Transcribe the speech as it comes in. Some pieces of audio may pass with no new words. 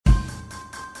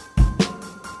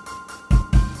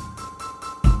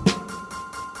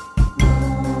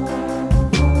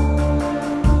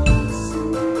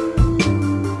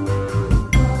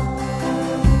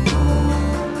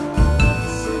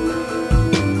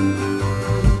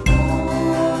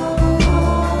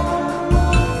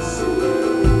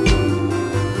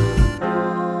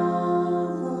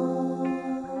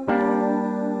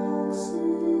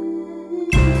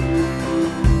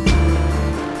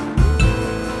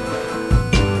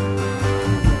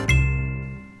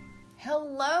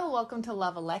welcome to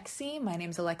Love Alexi. My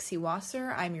name is Alexi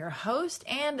Wasser. I'm your host,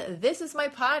 and this is my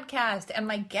podcast. And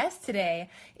my guest today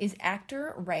is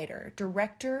actor, writer,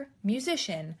 director,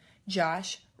 musician,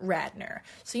 Josh Radnor.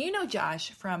 So you know Josh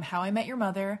from How I Met Your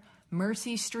Mother,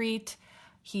 Mercy Street.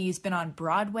 He's been on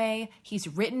Broadway. He's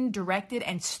written, directed,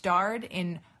 and starred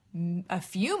in a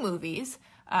few movies.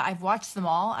 I've watched them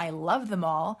all. I love them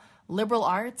all. Liberal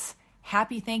Arts,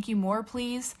 Happy Thank You More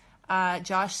Please.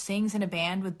 Josh sings in a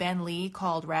band with Ben Lee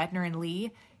called Radnor and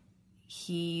Lee.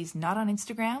 He's not on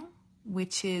Instagram,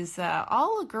 which is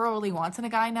all a girl really wants in a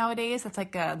guy nowadays. That's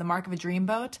like the mark of a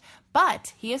dreamboat.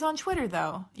 But he is on Twitter,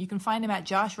 though. You can find him at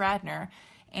Josh Radnor.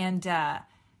 And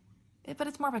but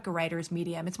it's more of like a writer's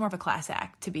medium. It's more of a class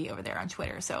act to be over there on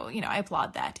Twitter. So, I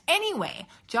applaud that. Anyway,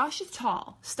 Josh is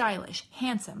tall, stylish,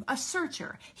 handsome, a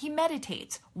searcher. He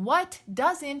meditates. What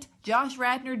doesn't Josh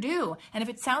Radnor do? And if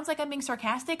it sounds like I'm being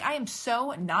sarcastic, I am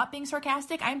so not being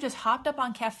sarcastic. I'm just hopped up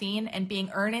on caffeine and being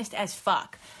earnest as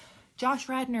fuck. Josh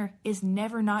Radnor is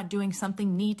never not doing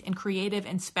something neat and creative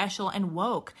and special and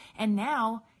woke. And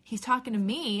now he's talking to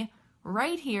me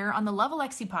right here on the Love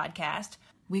Alexi podcast.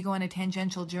 We go on a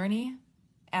tangential journey,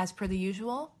 as per the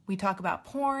usual. We talk about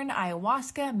porn,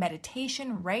 ayahuasca,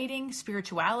 meditation, writing,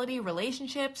 spirituality,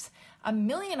 relationships, a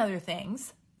million other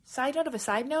things. Side note of a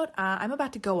side note, I'm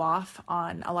about to go off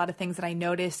on a lot of things that I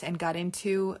noticed and got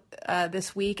into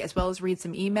this week, as well as read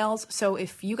some emails. So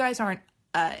if you guys aren't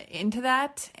into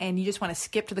that and you just want to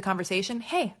skip to the conversation,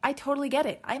 hey, I totally get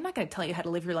it. I'm not going to tell you how to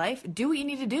live your life. Do what you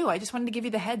need to do. I just wanted to give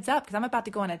you the heads up because I'm about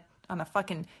to go on a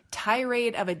fucking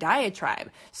tirade of a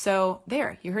diatribe. So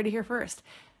there, you heard it here first.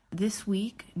 This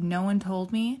week, no one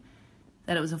told me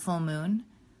that it was a full moon,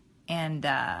 and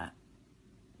that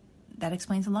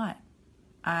explains a lot.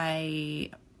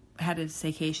 I had a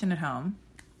staycation at home.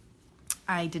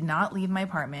 I did not leave my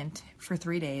apartment for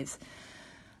 3 days.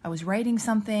 I was writing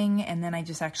something, and then I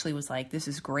just actually was like, this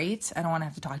is great. I don't want to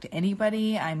have to talk to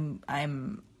anybody.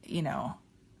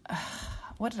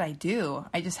 What did I do?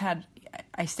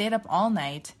 I stayed up all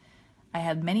night. I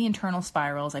had many internal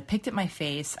spirals. I picked at my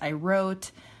face. I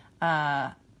wrote.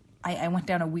 I went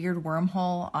down a weird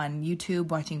wormhole on YouTube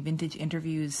watching vintage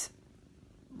interviews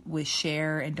with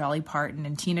Cher and Dolly Parton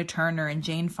and Tina Turner and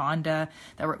Jane Fonda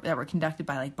that were conducted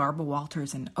by like Barbara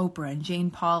Walters and Oprah and Jane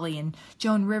Pauley and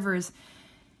Joan Rivers.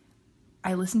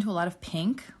 I listened to a lot of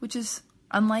Pink, which is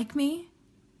unlike me.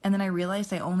 And then I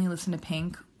realized I only listen to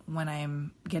Pink when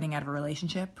I'm getting out of a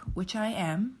relationship, which I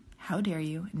am. How dare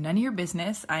you? None of your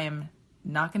business. I am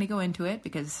not going to go into it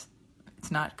because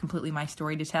it's not completely my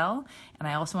story to tell. And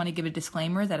I also want to give a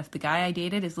disclaimer that if the guy I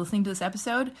dated is listening to this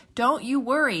episode, don't you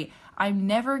worry. I'm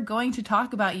never going to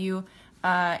talk about you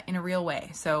in a real way.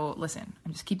 So listen,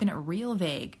 I'm just keeping it real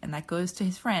vague. And that goes to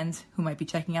his friends who might be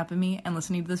checking up on me and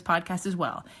listening to this podcast as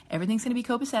well. Everything's going to be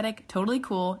copacetic, totally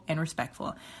cool, and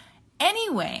respectful.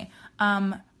 Anyway,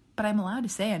 but I'm allowed to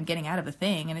say I'm getting out of a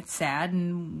thing, and it's sad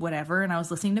and whatever, and I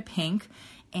was listening to Pink,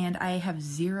 and I have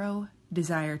zero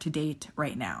desire to date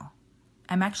right now.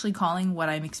 I'm actually calling what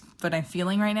I'm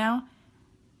feeling right now,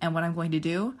 and what I'm going to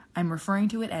do, I'm referring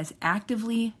to it as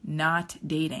actively not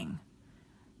dating.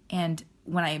 And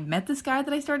when I met this guy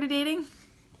that I started dating,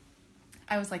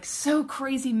 I was like so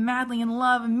crazy, madly in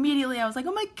love. Immediately, I was like,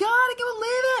 oh my God, I can't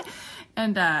believe it.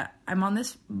 And I'm on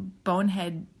this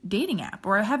bonehead dating app,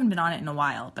 or I haven't been on it in a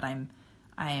while, but I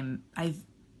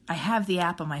have the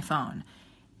app on my phone,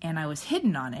 and I was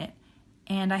hidden on it,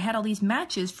 and I had all these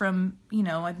matches from,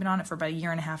 I've been on it for about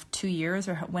 1.5 years, 2 years,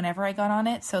 or whenever I got on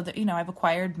it. So that, I've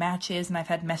acquired matches, and I've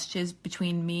had messages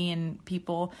between me and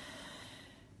people.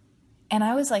 And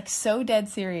I was like so dead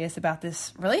serious about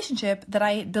this relationship that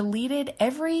I deleted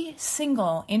every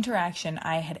single interaction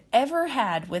I had ever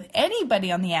had with anybody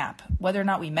on the app, whether or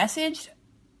not we messaged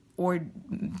or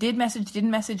did message, didn't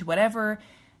message, whatever.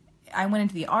 I went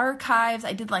into the archives.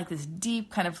 I did like this deep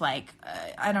kind of like,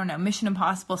 Mission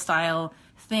Impossible style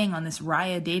thing on this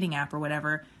Raya dating app or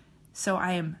whatever. So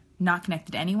I am not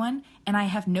connected to anyone, and I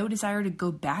have no desire to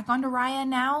go back onto Raya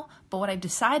now. But what I've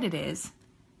decided is,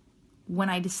 when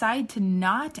I decide to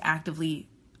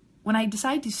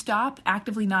stop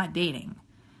actively not dating,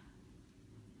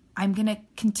 I'm going to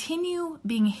continue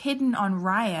being hidden on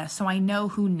Raya so I know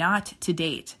who not to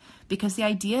date. Because the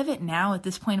idea of it now at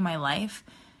this point in my life,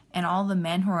 and all the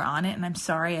men who are on it, and I'm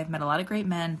sorry, I've met a lot of great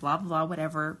men, blah, blah, blah,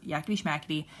 whatever, yakety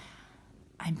schmackety.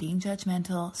 I'm being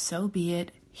judgmental, so be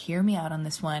it. Hear me out on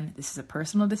this one. This is a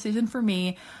personal decision for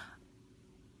me.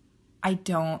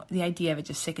 The idea of it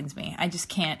just sickens me. I just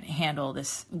can't handle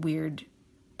this weird,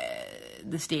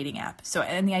 this dating app. So,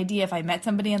 and the idea if I met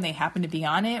somebody and they happened to be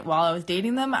on it while I was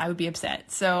dating them, I would be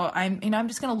upset. So I'm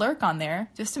just going to lurk on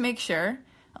there just to make sure.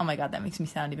 Oh my God, that makes me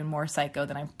sound even more psycho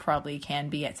than I probably can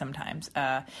be at sometimes.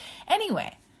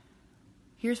 Anyway,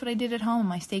 here's what I did at home on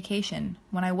my staycation.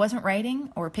 When I wasn't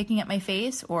writing or picking at my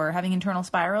face or having internal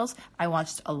spirals, I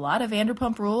watched a lot of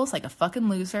Vanderpump Rules like a fucking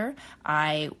loser.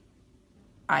 I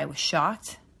was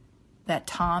shocked that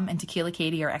Tom and Tequila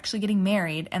Katie are actually getting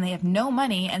married and they have no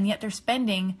money and yet they're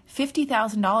spending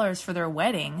 $50,000 for their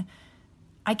wedding.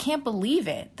 I can't believe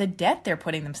it. The debt they're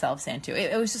putting themselves into.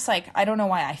 It was just like, I don't know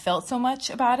why I felt so much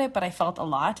about it, but I felt a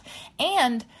lot.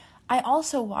 And I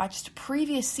also watched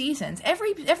previous seasons,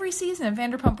 every season of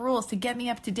Vanderpump Rules to get me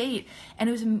up to date. And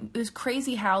it was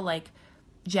crazy how like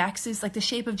Jax's, like the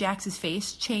shape of Jax's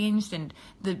face changed and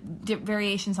the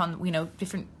variations on, you know,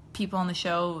 different people on the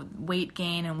show, weight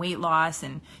gain and weight loss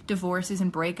and divorces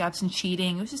and breakups and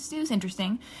cheating. It was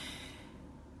interesting.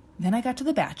 Then I got to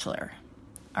The Bachelor.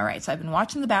 All right, so I've been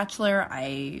watching The Bachelor.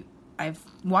 I've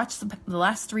watched the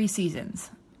last 3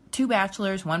 seasons. 2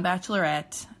 bachelors, 1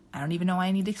 bachelorette. I don't even know why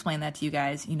I need to explain that to you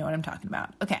guys. You know what I'm talking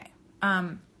about. Okay.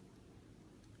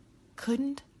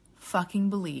 Couldn't fucking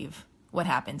believe what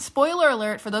happened. Spoiler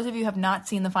alert, for those of you who have not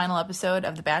seen the final episode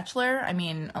of The Bachelor, I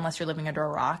mean, unless you're living under a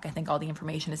rock, I think all the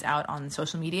information is out on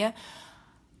social media.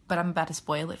 But I'm about to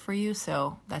spoil it for you,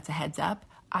 so that's a heads up.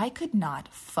 I could not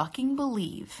fucking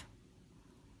believe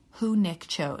who Nick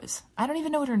chose. I don't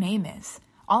even know what her name is.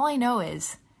 All I know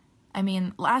is, I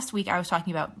mean, last week I was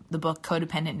talking about the book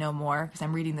Codependent No More because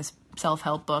I'm reading this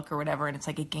self-help book or whatever, and it's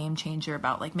like a game changer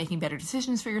about like making better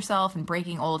decisions for yourself and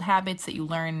breaking old habits that you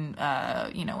learn,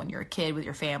 you know, when you're a kid with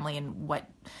your family and what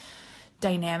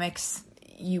dynamics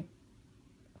you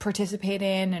participate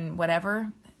in and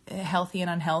whatever, healthy and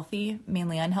unhealthy,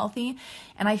 mainly unhealthy.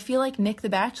 And I feel like Nick the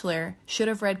Bachelor should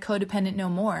have read Codependent No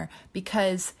More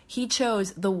because he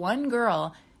chose the one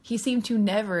girl he seemed to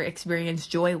never experience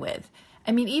joy with.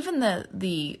 I mean, even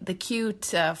the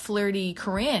cute, flirty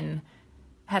Corinne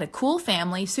had a cool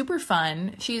family, super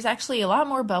fun. She's actually a lot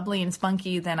more bubbly and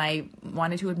spunky than I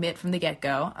wanted to admit from the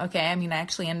get-go. Okay, I mean, I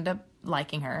actually ended up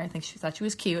liking her. I think she thought she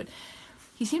was cute.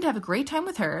 He seemed to have a great time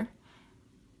with her.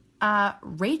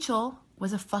 Rachel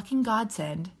was a fucking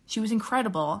godsend. She was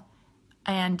incredible.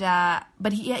 And,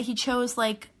 but he chose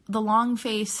like the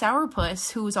long-faced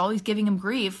sourpuss who was always giving him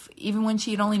grief, even when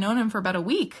she had only known him for about a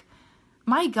week.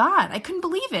 My God, I couldn't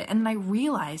believe it. And then I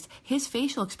realized his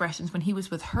facial expressions when he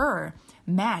was with her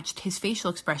matched his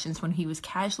facial expressions when he was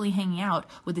casually hanging out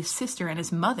with his sister and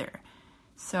his mother.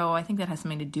 So I think that has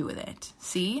something to do with it.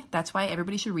 See, that's why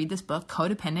everybody should read this book,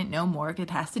 Codependent No More. It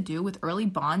has to do with early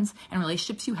bonds and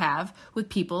relationships you have with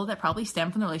people that probably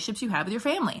stem from the relationships you have with your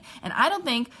family. And I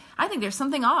think there's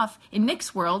something off in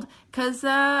Nick's world because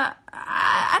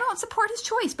I don't support his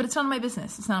choice, but it's none of my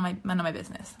business. It's none of my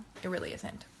business. It really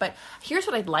isn't. But here's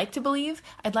what I'd like to believe.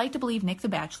 I'd like to believe Nick the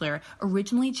Bachelor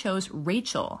originally chose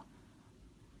Rachel.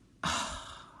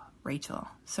 Rachel,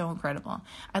 so incredible.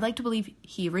 I'd like to believe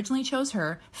he originally chose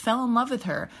her, fell in love with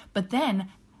her, but then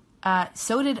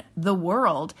so did the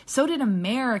world, so did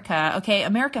America. Okay,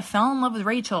 America fell in love with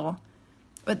Rachel,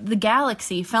 but the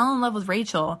galaxy fell in love with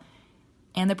Rachel,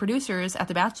 and the producers at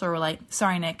The Bachelor were like,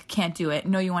 sorry, Nick, can't do it.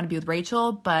 No, you want to be with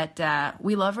Rachel, but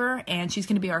we love her, and she's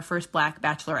going to be our first black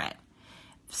bachelorette.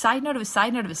 Side note of a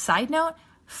side note of a side note,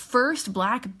 first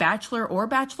black bachelor or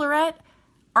bachelorette?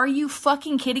 Are you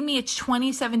fucking kidding me? It's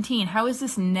 2017. How has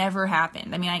this never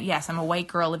happened? I mean, yes, I'm a white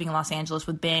girl living in Los Angeles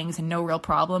with bangs and no real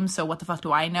problems, so what the fuck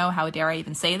do I know? How dare I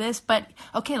even say this? But,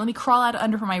 okay, let me crawl out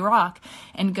under my rock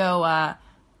and go,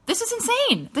 this is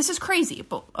insane. This is crazy.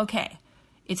 But, okay,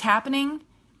 it's happening,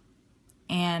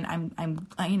 and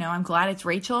I'm glad it's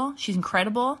Rachel. She's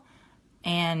incredible,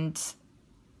 and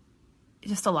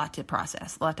just a lot to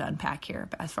process, a lot to unpack here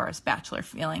as far as Bachelor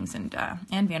feelings and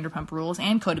Vanderpump Rules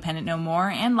and Codependent No More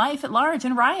and life at large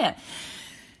and Raya.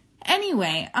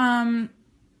 Anyway,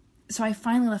 so I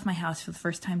finally left my house for the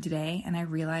first time today, and I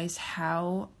realized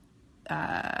how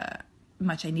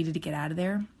much I needed to get out of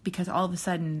there because all of a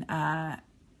sudden I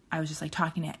was just like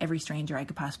talking to every stranger I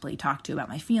could possibly talk to about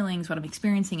my feelings, what I'm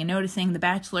experiencing and noticing, The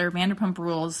Bachelor, Vanderpump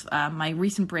Rules, my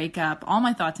recent breakup, all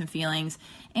my thoughts and feelings,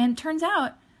 and it turns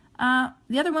out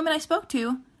the other women I spoke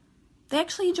to, they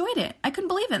actually enjoyed it. I couldn't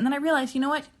believe it. And then I realized, you know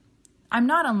what? I'm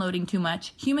not unloading too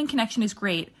much. Human connection is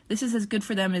great. This is as good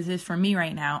for them as it is for me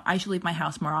right now. I should leave my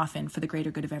house more often for the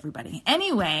greater good of everybody.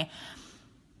 Anyway,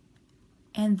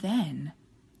 and then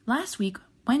last week,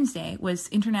 Wednesday, was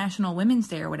International Women's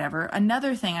Day or whatever.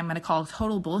 Another thing I'm going to call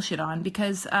total bullshit on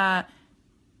because,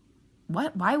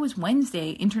 why was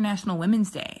Wednesday International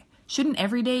Women's Day? Shouldn't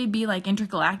every day be like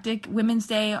Intergalactic Women's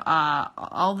Day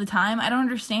all the time? I don't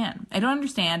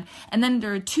understand. And then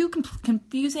there are two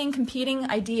confusing,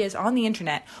 competing ideas on the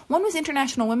internet. One was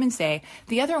International Women's Day.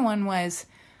 The other one was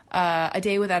a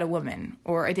day without a woman,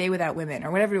 or a day without women,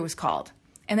 or whatever it was called.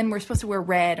 And then we're supposed to wear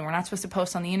red, and we're not supposed to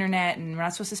post on the internet, and we're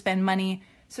not supposed to spend money.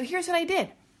 So here's what I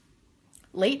did.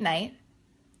 Late night,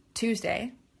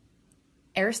 Tuesday,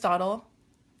 Aristotle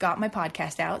got my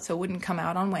podcast out so it wouldn't come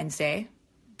out on Wednesday.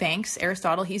 Thanks,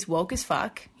 Aristotle. He's woke as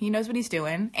fuck. He knows what he's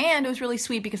doing. And it was really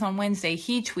sweet because on Wednesday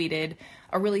he tweeted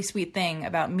a really sweet thing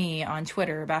about me on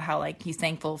Twitter about how, like, he's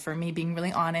thankful for me being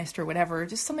really honest or whatever.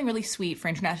 Just something really sweet for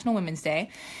International Women's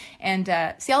Day. And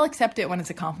see, I'll accept it when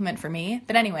it's a compliment for me.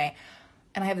 But anyway,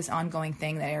 and I have this ongoing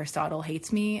thing that Aristotle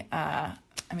hates me. I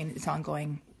mean, it's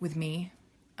ongoing with me.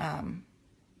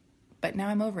 But now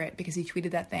I'm over it because he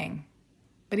tweeted that thing.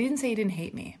 But he didn't say he didn't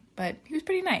hate me. But he was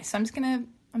pretty nice. So I'm just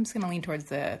gonna lean towards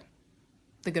the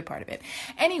good part of it.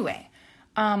 Anyway,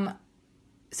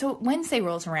 so Wednesday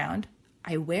rolls around.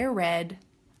 I wear red.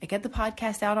 I get the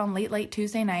podcast out on late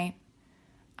Tuesday night.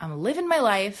 I'm living my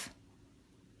life.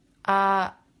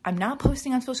 I'm not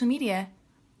posting on social media,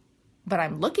 but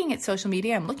I'm looking at social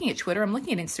media. I'm looking at Twitter. I'm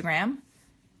looking at Instagram.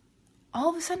 All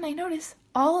of a sudden, I notice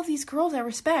all of these girls I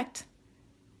respect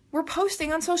were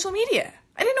posting on social media.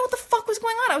 I didn't know what the fuck was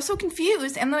going on. I was so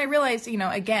confused. And then I realized,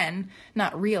 again,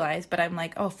 not realized, but I'm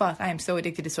like, oh fuck, I am so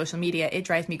addicted to social media. It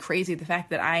drives me crazy. The fact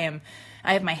that I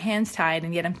have my hands tied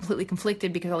and yet I'm completely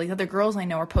conflicted because all these other girls I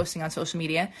know are posting on social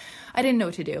media. I didn't know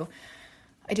what to do.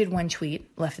 I did one tweet,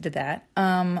 left it at that.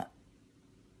 And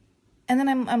then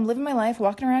I'm living my life,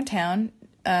 walking around town,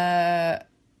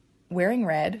 wearing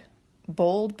red,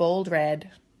 bold red,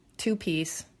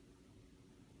 2-piece.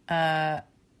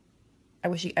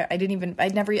 I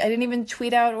didn't even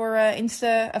tweet out or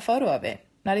Insta a photo of it.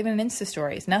 Not even an Insta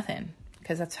stories, nothing.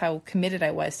 Because that's how committed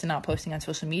I was to not posting on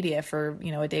social media for,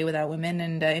 a day without women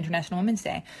and International Women's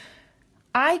Day.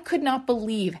 I could not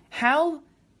believe how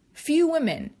few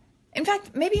women, in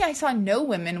fact, maybe I saw no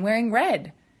women wearing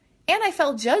red. And I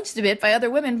felt judged a bit by other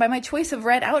women by my choice of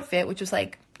red outfit, which was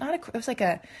like, it was like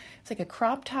a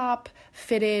crop top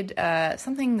fitted,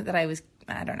 something that I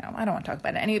don't know. I don't want to talk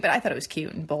about it anyway, but I thought it was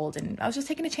cute and bold, and I was just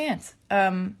taking a chance.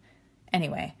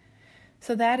 Anyway,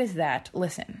 so that is that.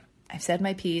 Listen, I've said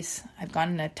my piece. I've gone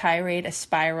in a tirade, a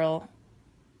spiral.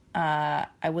 I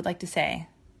would like to say,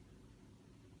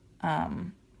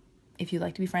 if you'd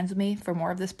like to be friends with me for more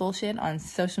of this bullshit on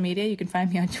social media, you can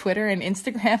find me on Twitter and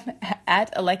Instagram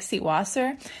at Alexi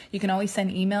Wasser. You can always send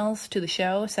emails to the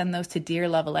show. Send those to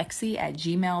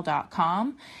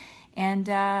dearlovealexi@gmail.com. And,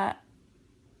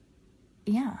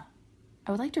 yeah,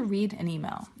 I would like to read an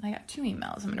email. I got 2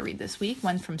 emails I'm going to read this week.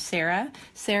 One's from Sarah.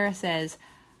 Sarah says,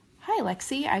 "Hi,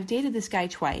 Lexi. I've dated this guy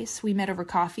twice. We met over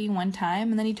coffee one time,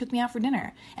 and then he took me out for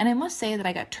dinner. And I must say that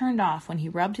I got turned off when he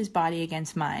rubbed his body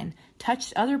against mine,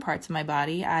 touched other parts of my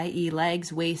body, i.e.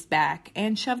 legs, waist, back,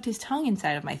 and shoved his tongue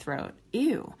inside of my throat.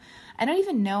 Ew. I don't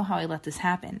even know how I let this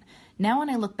happen. Now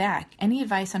when I look back, any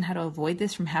advice on how to avoid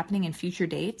this from happening in future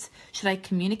dates? Should I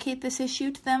communicate this issue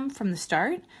to them from the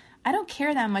start? I don't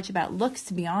care that much about looks,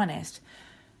 to be honest.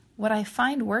 What I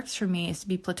find works for me is to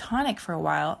be platonic for a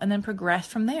while and then progress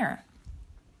from there,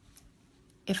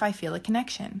 if I feel a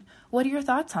connection. What are your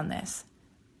thoughts on this?"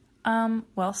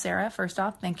 Well, Sarah, first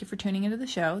off, thank you for tuning into the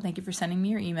show. Thank you for sending me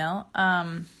your email.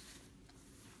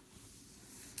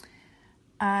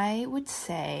 I would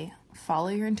say follow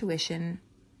your intuition.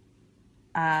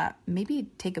 Maybe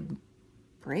take a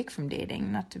break from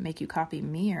dating, not to make you copy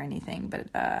me or anything, but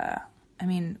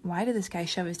why did this guy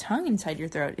shove his tongue inside your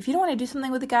throat? If you don't want to do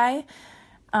something with a guy,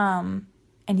 and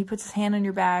he puts his hand on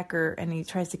your back, and he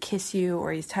tries to kiss you,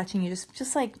 or he's touching you,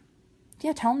 just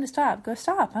tell him to stop. Go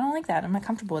stop. I don't like that. I'm not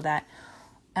comfortable with that.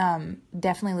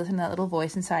 Definitely listen to that little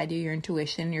voice inside you, your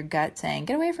intuition, your gut saying,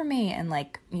 "Get away from me," and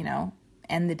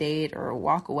end the date, or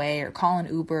walk away, or call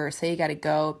an Uber, or say you gotta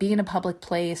go. Be in a public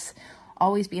place.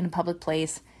 Always be in a public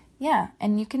place. Yeah,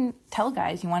 and you can tell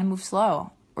guys you want to move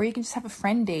slow. Or you can just have a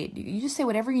friend date. You just say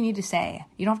whatever you need to say.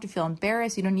 You don't have to feel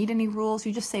embarrassed. You don't need any rules.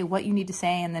 You just say what you need to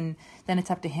say, and then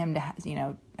it's up to him to,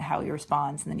 how he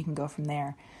responds, and then you can go from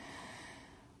there.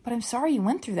 But I'm sorry you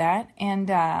went through that, and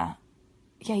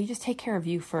you just take care of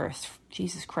you first.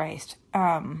 Jesus Christ.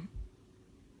 I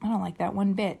don't like that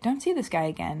one bit. Don't see this guy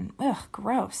again. Ugh,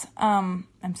 gross. I'm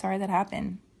sorry that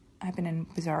happened. I've been in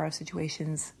bizarro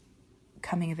situations,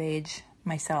 coming of age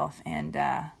myself, and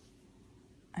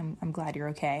I'm glad you're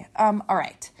okay. All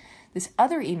right. This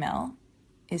other email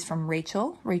is from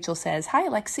Rachel. Rachel says, "Hi,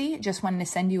 Lexi. Just wanted to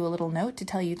send you a little note to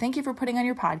tell you thank you for putting on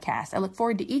your podcast. I look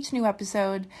forward to each new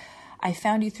episode. I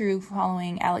found you through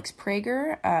following Alex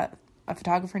Prager, a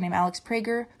photographer named Alex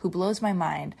Prager, who blows my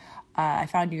mind. I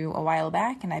found you a while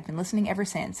back, and I've been listening ever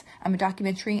since. I'm a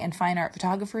documentary and fine art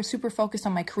photographer, super focused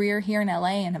on my career here in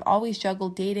LA, and have always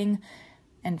juggled dating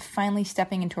and finally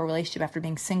stepping into a relationship after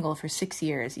being single for 6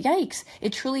 years. Yikes!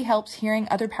 It truly helps hearing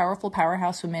other powerful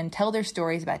powerhouse women tell their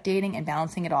stories about dating and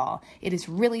balancing it all. It is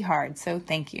really hard, so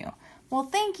thank you. Well,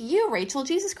 thank you, Rachel.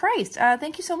 Jesus Christ.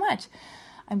 Thank you so much.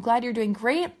 I'm glad you're doing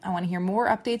great. I want to hear more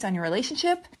updates on your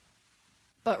relationship.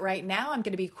 But right now, I'm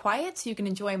going to be quiet so you can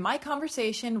enjoy my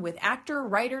conversation with actor,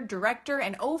 writer, director,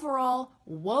 and overall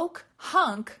woke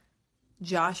hunk,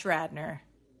 Josh Radnor.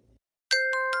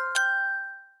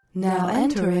 Now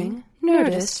entering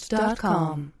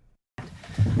Nerdist.com.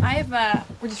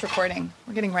 We're just recording.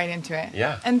 We're getting right into it.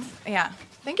 Yeah. And yeah.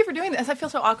 Thank you for doing this. I feel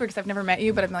so awkward because I've never met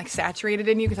you, but I've been like saturated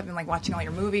in you because I've been like watching all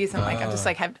your movies. And like, I'm just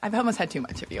like, I've almost had too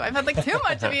much of you. I've had like too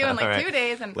much of you in like right. 2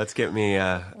 days. And let's get me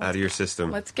out of your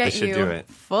system. let's get I should you do it.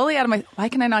 fully out of my. Why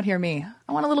can I not hear me?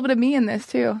 I want a little bit of me in this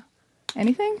too.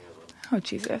 Anything? Oh,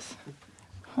 Jesus.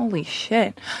 Holy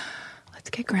shit. Let's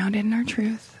get grounded in our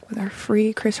truth with our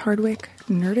free Chris Hardwick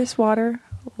Nerdist water,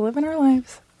 living our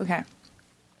lives. Okay.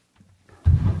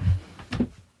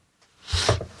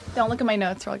 Don't look at my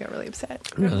notes or I'll get really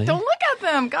upset. Really? Don't look at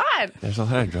them. God. There's a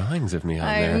lot of drawings of me on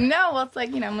I there. know. Well, it's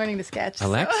like, I'm learning to sketch.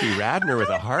 Alexi Radnor with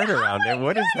a heart around it.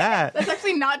 What is that? That's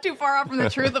actually not too far off from the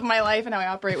truth of my life and how I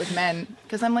operate with men.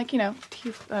 Because I'm like,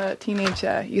 teenage,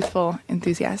 youthful,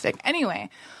 enthusiastic. Anyway,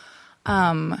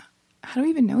 how do we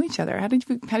even know each other? How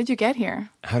did you get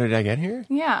here? How did I get here?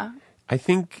 Yeah. I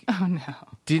think... Oh, no.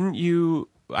 Didn't you...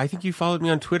 I think you followed me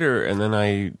on Twitter, and then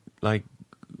I,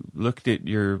 looked at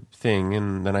your thing,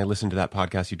 and then I listened to that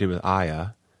podcast you did with Aya,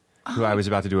 who I was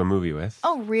about to do a movie with.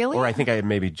 Oh, really? Or I think I had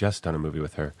maybe just done a movie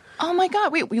with her. Oh, my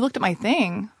God. Wait, you looked at my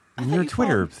thing. Your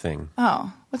Twitter thing.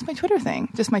 Oh, what's my Twitter thing?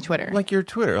 Just my Twitter. Like your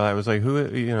Twitter. I was like, who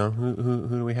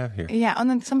do we have here? Yeah, and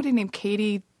then somebody named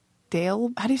Katie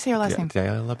Dale. How do you say her last name?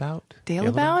 Daleabout?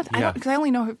 Daleabout? Yeah. Because I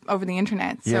only know her over the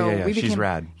internet. So yeah. we became, She's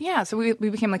rad. Yeah, so we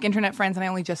became like internet friends, and I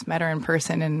only just met her in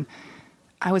person, and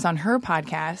I was on her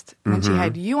podcast, and then she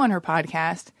had you on her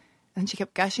podcast, and then she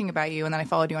kept gushing about you, and then I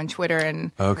followed you on Twitter,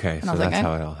 and Okay, and so I was that's like,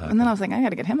 how it all happened. And then I was like, I got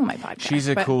to get him on my podcast. She's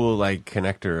a cool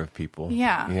connector of people.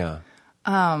 Yeah. Yeah.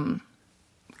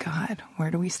 God,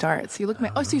 where do we start? So you look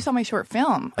at so you saw my short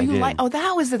film. Oh, I did.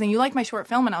 That was the thing. You liked my short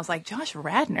film, and I was like, Josh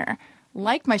Radnor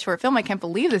liked my short film. I can't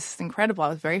believe this is incredible. I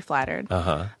was very flattered.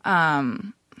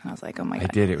 And I was like, oh my God.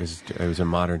 I did. It was a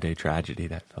modern day tragedy,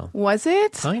 that film. Was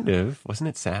it? Kind of. Wasn't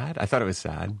it sad? I thought it was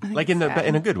sad. Like it's sad.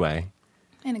 in a good way.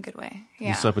 In a good way. Yeah.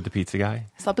 You slept with the pizza guy?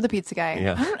 Slept with the pizza guy.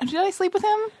 Yeah. Did I sleep with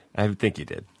him? I think you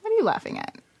did. What are you laughing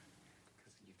at?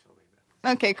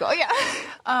 Okay, cool.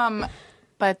 Yeah.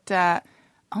 But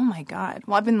oh my God.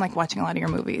 Well, I've been like watching a lot of your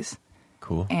movies.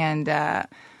 Cool. And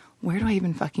where do I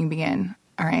even fucking begin?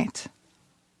 All right.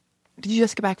 Did you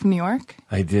just get back from New York?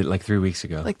 I did, 3 weeks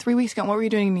ago. Like 3 weeks ago. What were you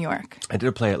doing in New York? I did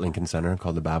a play at Lincoln Center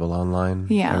called The Babylon Line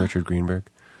Yeah. by Richard Greenberg.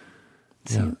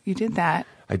 So you did that.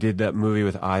 I did that movie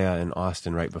with Aya in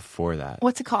Austin right before that.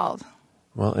 What's it called?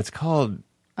 Well, it's called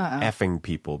Effing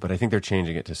People, but I think they're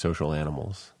changing it to Social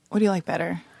Animals. What do you like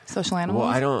better? Social animals? Well,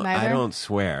 I Neither? don't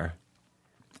swear.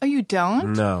 Oh, you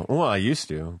don't? No. Well, I used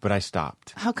to, but I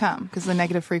stopped. How come? Because the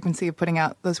negative frequency of putting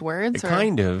out those words? Or?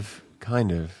 Kind of.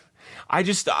 I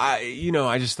just thought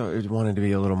I wanted to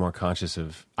be a little more conscious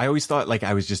of. I always thought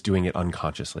I was just doing it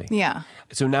unconsciously. Yeah.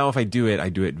 So now if I do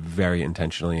it very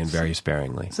intentionally and very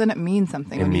sparingly. So then it means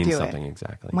something It when you means do something, it.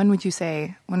 exactly. When would you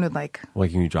say? When would Like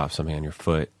when you drop something on your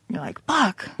foot, you're like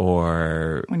fuck?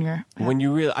 or When you're when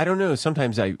you really, I don't know.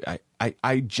 Sometimes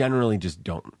I generally just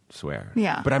don't swear.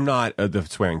 Yeah. But I'm not the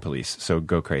swearing police, so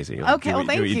go crazy. Okay, well,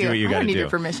 thank you. Do what you I gotta don't need do. your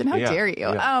permission. How Yeah, dare you?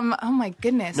 yeah. Oh my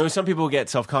goodness. No, some people get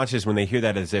self-conscious when they hear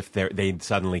that as if they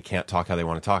suddenly can't talk how they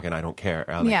want to talk, and I don't care.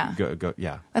 Yeah.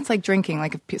 Yeah. That's like drinking.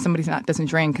 Like if somebody doesn't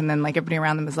drink, and then like everybody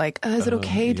around them is like, "Is it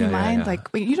okay? Do you yeah, mind?" yeah.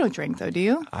 Like, wait, you don't drink though, do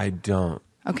you? I don't.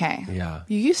 Okay. Yeah.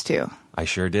 You used to. I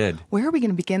sure did. Where are we going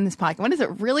to begin this podcast? When is it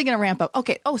really going to ramp up?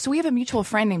 Okay. Oh, so we have a mutual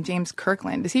friend named James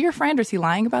Kirkland. Is he your friend, or is he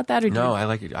lying about that? Or No, I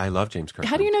like it. I love James Kirkland.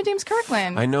 How do you know James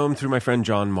Kirkland? I know him through my friend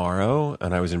John Morrow,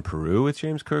 and I was in Peru with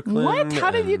James Kirkland. What? How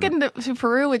did you get into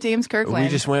Peru with James Kirkland? We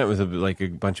just went with a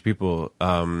bunch of people.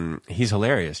 He's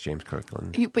hilarious, James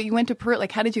Kirkland. But you went to Peru.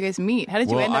 Like, how did you guys meet? How did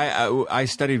you end up? I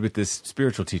studied with this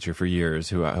spiritual teacher for years,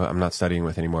 who I'm not studying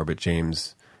with anymore, but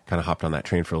James kind of hopped on that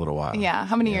train for a little while. Yeah.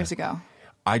 How many years ago?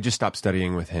 I just stopped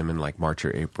studying with him in March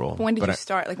or April. When did you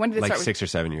start? Like, when did it start? 6 or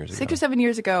 7 years ago. 6 or 7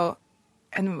 years ago.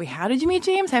 And how did you meet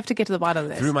James? I have to get to the bottom of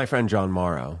this. Through my friend John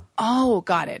Morrow, Oh,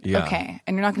 got it. Yeah. Okay.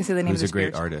 And you're not going to say the name who's of a the great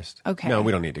spiritual- artist. Okay. No,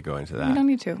 we don't need to go into that. You don't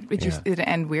need to. Did Yeah. did it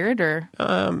end weird or? They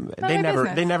my never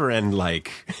business. they never end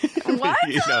like What?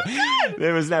 you know, Oh, God.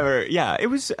 there was never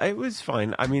it was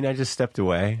fine. I mean, I just stepped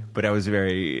away, but I was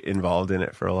very involved in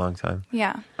it for a long time.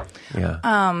 Yeah.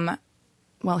 Yeah.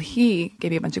 Well, he gave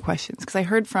me a bunch of questions because I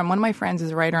heard from one of my friends is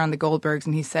a writer on the Goldbergs,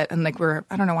 and he said, and like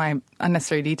I don't know why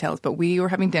unnecessary details, but we were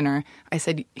having dinner. I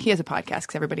said, he has a podcast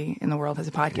because everybody in the world has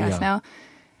a podcast Yeah. now.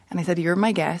 And I said, you're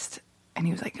my guest. And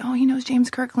he was like, oh, he knows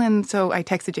James Kirkland. So I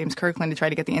texted James Kirkland to try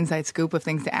to get the inside scoop of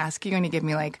things to ask you. And he gave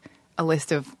me like a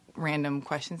list of random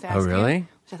questions to ask you. really?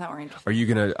 Which I thought were interesting. Are you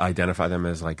going to identify them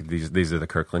as like these are the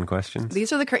Kirkland questions?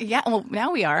 These are the, yeah, well,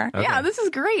 now we are. Okay. Yeah, this is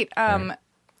great. Right.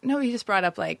 No, he just brought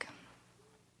up like,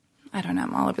 I don't know,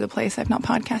 I'm all over the place. I've not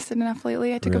podcasted enough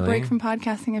lately. I took a Really? break from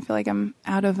podcasting. I feel like I'm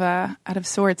out of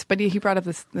sorts. But he brought up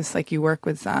this like you work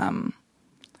with,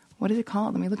 what is it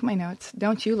called? Let me look at my notes.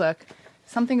 Don't you look.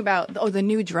 Something about, the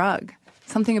new drug.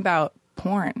 Something about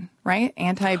porn, right?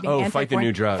 Fight the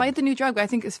New Drug. Fight the new drug. I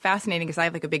think is fascinating because I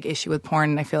have like a big issue with porn,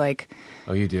 and I feel like,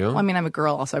 Oh, you do? well, I mean, I'm a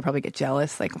girl, also I probably get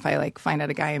jealous. Like if I like find out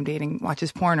a guy I'm dating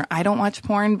watches porn, or I don't watch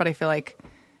porn, but I feel like,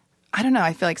 I don't know.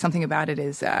 I feel like something about it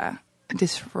is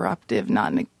disruptive,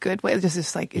 not in a good way. It's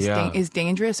just like is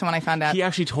dangerous. And when I found out, He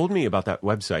actually told me about that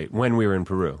website when we were in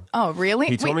Peru. oh really?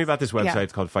 He told Wait, me about this website. yeah.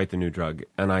 It's called Fight the New Drug,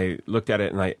 and I looked at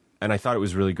it and I thought it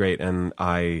was really great. And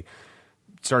I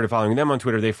started following them on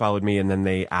Twitter. They followed me, and then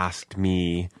they asked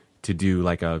me to do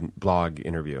like a blog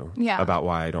interview about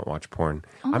why I don't watch porn.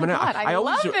 Oh my God, I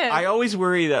love it. I always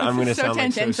worry that I'm going to so sound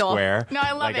like so tangential. square. No,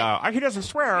 I love like, it. He doesn't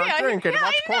swear. Yeah, I drink and yeah,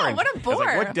 watch I know. porn. What a I was like,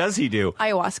 bore. what does he do?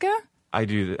 Ayahuasca. I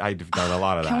do. I've done a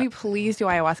lot of that. Can we please do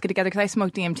ayahuasca together? Because I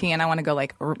smoke DMT and I want to go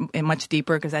like much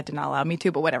deeper because that did not allow me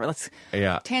to. But whatever. Let's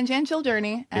tangential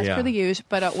journey as Yeah. per the usual.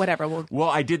 But whatever. Well,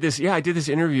 I did this. Yeah, I did this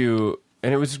interview,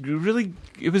 and it was really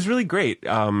great.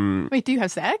 Wait, do you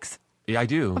have sex? Yeah, I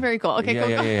do. Oh, very cool. Okay, yeah,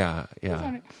 cool.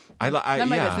 Yeah. None of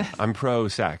my business. I'm pro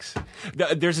sex.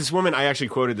 There's this woman. I actually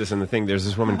quoted this in the thing. There's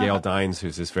this woman, Gail Dines,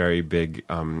 who's this very big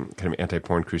kind of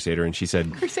anti-porn crusader, and she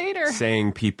said, Crusader.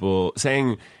 saying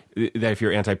that if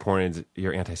you're anti-porn,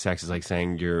 you're anti-sex is like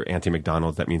saying you're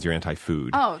anti-McDonald's. That means you're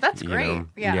anti-food. Oh, that's you great. know?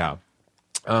 Yeah.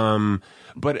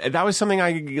 But that was something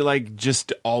I like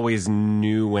just always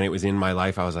knew when it was in my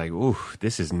life. I was like, ooh,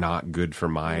 this is not good for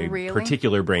my Really?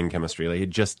 particular brain chemistry. Like it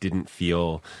just didn't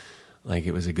feel like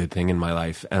it was a good thing in my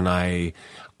life. And I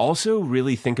also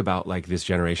really think about like this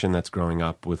generation that's growing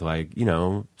up with like,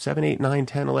 7, 8, 9,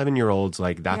 10, 11-year-olds.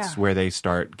 Like that's Yeah. where they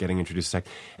start getting introduced to sex.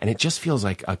 And it just feels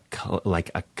like a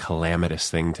calamitous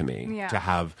thing to me Yeah. to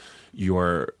have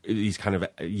these kind of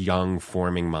young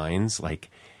forming minds like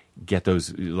get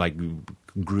those like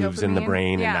grooves in the Dopamine?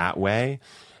 brain in Yeah. that way.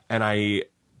 And I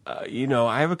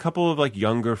have a couple of like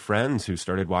younger friends who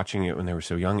started watching it when they were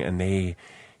so young, and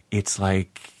it's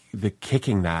like the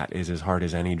kicking that is as hard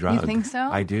as any drug. You think so?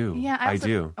 I do. Yeah, I also-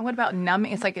 do. What about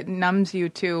numbing? It's like it numbs you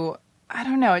to. I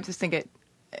don't know. I just think it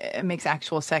makes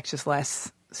actual sex just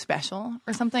less special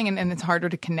or something, and it's harder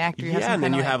to connect. Or you have Yeah, some and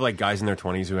then kinda you like- have like guys in their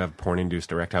 20s who have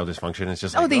porn-induced erectile dysfunction. It's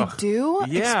just like, Oh, they ugh. do?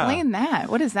 Yeah. Explain that.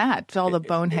 What is that? To all the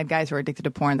bonehead guys who are addicted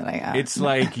to porn that I. It's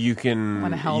like you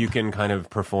Wanna help. can kind of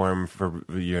perform for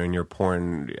in your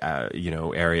porn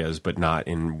areas, but not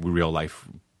in real life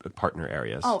partner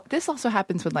areas. Oh, this also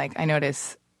happens with like I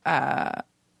notice.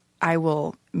 I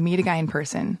will meet a guy in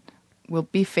person. We'll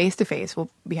be face to face. We'll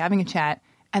be having a chat,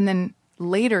 and then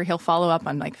later he'll follow up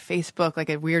on like Facebook, like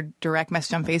a weird direct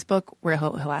message on Facebook where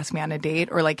he'll ask me on a date,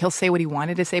 or like he'll say what he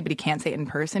wanted to say, but he can't say it in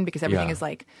person because everything Yeah. is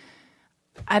like.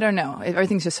 I don't know.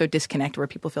 Everything's just so disconnected where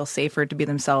people feel safer to be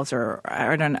themselves, or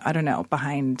I don't know,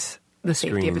 behind the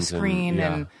safety of a Screens and-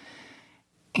 screen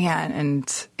yeah.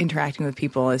 and interacting with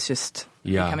people is just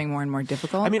Yeah. becoming more and more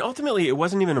difficult. I mean, ultimately, it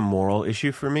wasn't even a moral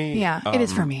issue for me. Yeah, it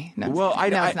is for me. No, well,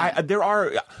 it's not.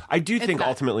 I do think not.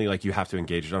 ultimately, like, you have to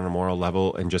engage it on a moral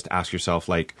level and just ask yourself,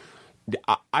 like,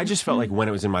 I just felt like when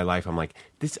it was in my life, I'm like,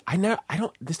 this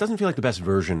doesn't feel like the best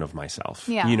version of myself.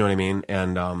 Yeah. You know what I mean?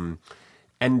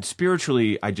 And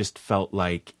spiritually, I just felt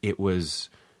like it was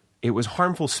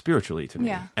harmful spiritually to me.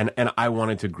 Yeah. And I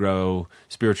wanted to grow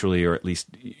spiritually, or at least,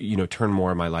 turn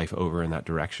more of my life over in that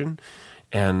direction.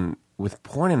 And with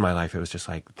porn in my life, it was just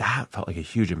like, that felt like a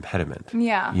huge impediment.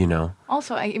 Yeah.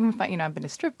 Also, Also, I've been to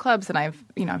strip clubs and I've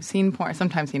seen porn.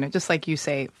 Sometimes, just like you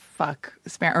say, fuck,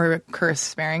 or curse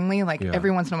sparingly. Like Yeah. every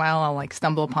once in a while, I'll like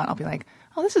stumble upon. I'll be like,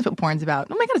 oh, this is what porn's about.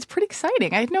 Oh my god, it's pretty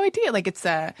exciting. I had no idea. Like it's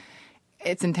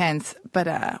intense. But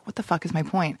what the fuck is my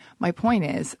point? My point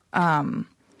is,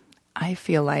 I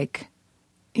feel like,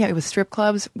 it was strip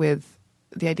clubs with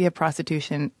the idea of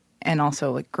prostitution and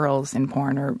also like girls in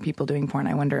porn or people doing porn.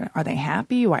 I wonder, are they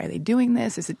happy? Why are they doing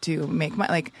this? Is it to make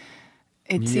money? Like,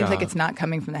 it seems like it's not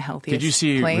coming from the healthiest Did you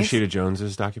see place. Rashida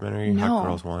Jones's documentary, No. Hot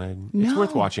Girls Wanted? No. It's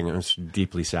worth watching. It was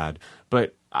deeply sad.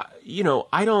 But, you know,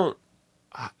 I don't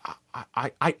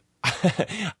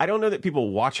know that people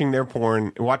watching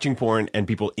porn and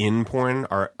people in porn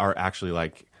are actually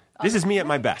like, this is me at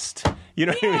my best. You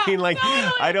know what I mean? Like,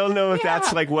 totally. I don't know if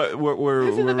that's like what we're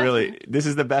really, this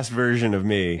is the best version of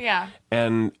me. Yeah.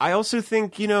 And I also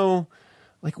think, you know,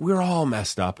 like we're all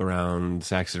messed up around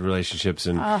sex and relationships.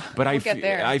 But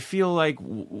I feel like,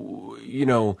 you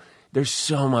know, there's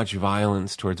so much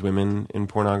violence towards women in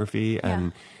pornography.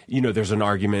 And, you know, there's an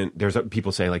argument.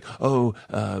 People say like,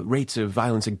 rates of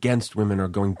violence against women are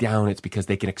going down. It's because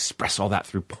they can express all that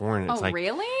through porn. It's like,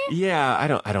 really? Yeah, I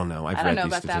don't know. I've read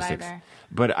these statistics, that either.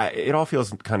 But it all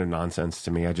feels kind of nonsense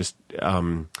to me. I just,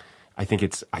 I think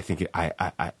it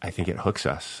hooks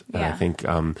us, and I think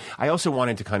I also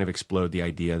wanted to kind of explode the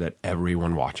idea that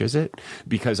everyone watches it,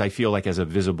 because I feel like as a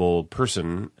visible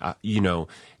person, you know,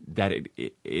 that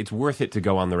it's worth it to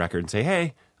go on the record and say,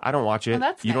 hey, I don't watch it.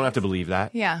 You don't have to believe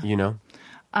that. Yeah. You know?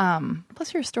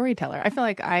 Plus you're a storyteller. I feel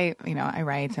like I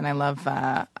write and I love,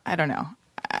 I don't know.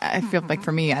 I feel like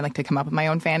for me, I like to come up with my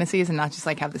own fantasies and not just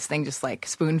like have this thing just like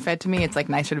spoon fed to me. It's like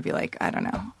nicer to be like, I don't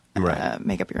know. Right.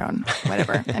 Make up your own,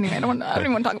 whatever. Anyway, I don't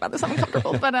even want to talk about this. I'm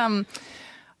uncomfortable. But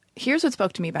here's what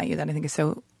spoke to me about you that I think is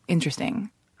so interesting.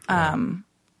 You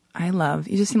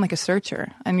just seem like a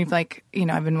searcher, and you've like, you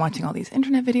know, I've been watching all these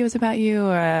internet videos about you,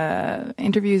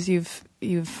 interviews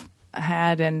you've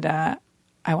had, and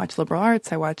I watched liberal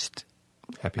arts. I watched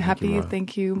Happy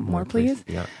Thank You More Please.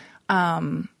 Yeah.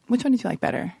 Which one did you like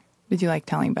better? Did you like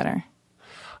Telling better?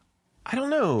 I don't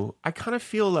know. I kind of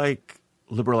feel like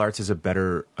liberal arts is a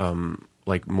better,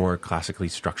 like more classically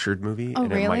structured movie,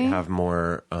 and it might have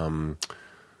more,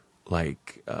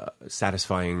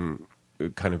 satisfying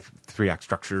kind of 3-act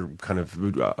structure, kind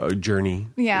of journey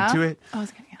to it.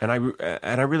 And I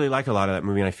really like a lot of that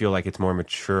movie, and I feel like it's more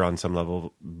mature on some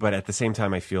level. But at the same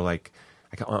time, I feel like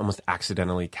I almost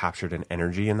accidentally captured an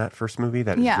energy in that first movie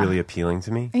that is really appealing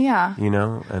to me. Yeah, you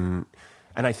know, and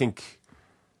I think.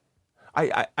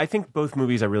 I think both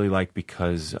movies I really like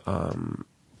because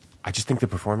I just think the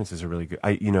performances are really good.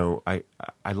 I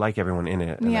like everyone in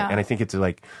it, and I think it's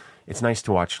like it's nice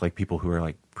to watch like people who are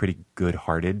like pretty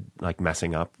good-hearted, like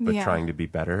messing up but trying to be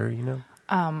better. You know,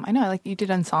 I know. Like you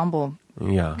did ensemble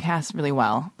cast really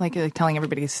well, like telling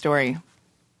everybody's story.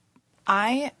 So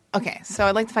I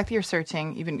like the fact that you're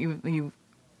searching. Even you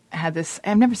had this.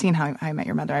 I've never seen How I Met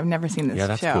Your Mother. I've never seen this show. Yeah,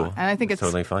 that's cool. And I think it's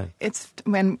totally fine. It's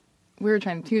when. He was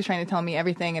trying to tell me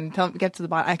everything and get to the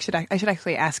bottom. I should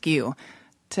actually ask you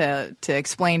to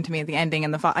explain to me the ending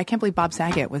and I can't believe Bob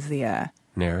Saget was the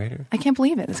narrator. I can't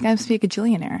believe it. This guy must be a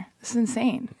gajillionaire. This is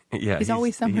insane. Yeah, he's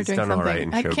always somewhere doing something.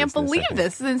 Right I can't believe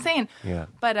this. This is insane. Yeah.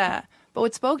 But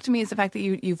what spoke to me is the fact that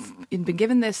you've been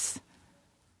given this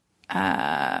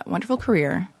wonderful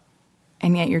career,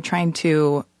 and yet you're trying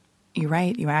to you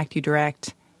write, you act, you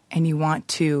direct, and you want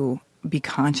to be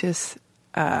conscious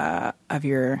of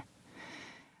your.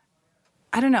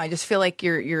 I don't know. I just feel like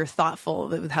you're thoughtful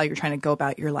with how you're trying to go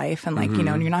about your life, and like you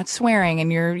know, and you're not swearing, and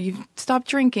you've stopped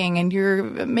drinking, and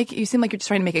you seem like you're just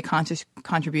trying to make a conscious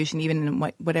contribution, even in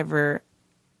whatever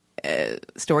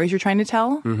stories you're trying to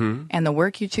tell, and the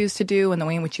work you choose to do, and the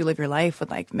way in which you live your life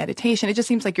with like meditation. It just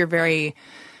seems like you're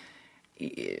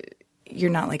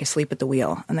not like asleep at the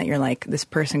wheel, and that you're like this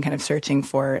person kind of searching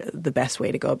for the best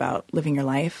way to go about living your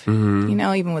life. You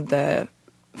know, even with the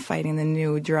fighting the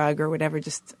new drug or whatever,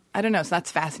 just. I don't know. So that's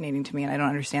fascinating to me, and I don't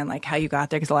understand like how you got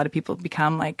there, because a lot of people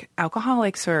become like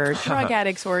alcoholics or drug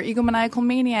addicts or egomaniacal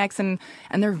maniacs, and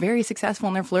they're very successful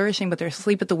and they're flourishing, but they're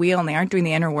asleep at the wheel and they aren't doing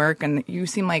the inner work. And you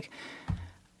seem like,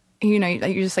 you know,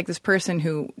 you're just like this person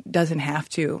who doesn't have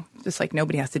to, just like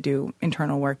nobody has to do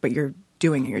internal work, but you're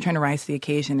doing it. You're trying to rise to the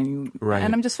occasion,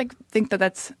 and I'm just like think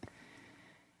that's.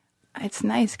 It's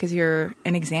nice because you're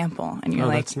an example, and you're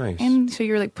like, that's nice. And so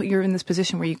you're like, you're in this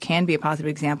position where you can be a positive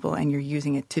example, and you're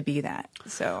using it to be that.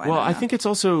 So, I think it's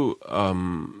also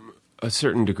a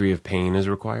certain degree of pain is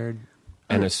required,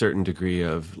 and a certain degree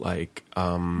of like.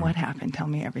 What happened? Tell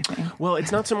me everything. Well,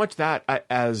 it's not so much that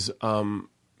as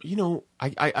you know,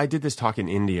 I did this talk in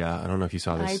India. I don't know if you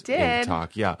saw this. I did.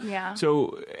 Talk. Yeah. Yeah.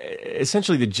 So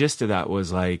essentially, the gist of that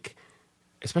was like,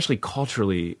 especially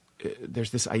culturally. There's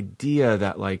this idea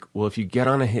that like, well, if you get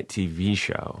on a hit TV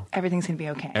show, everything's going to be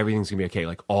okay. Everything's going to be okay.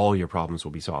 Like all your problems will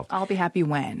be solved. I'll be happy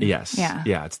when. Yes. Yeah.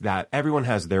 Yeah. It's that everyone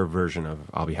has their version of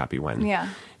I'll be happy when. Yeah.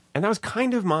 And that was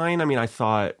kind of mine. I mean, I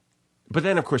thought, but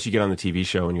then of course you get on the TV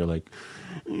show and you're like,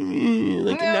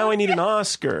 now I need an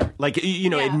Oscar. Like,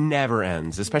 it never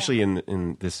ends, especially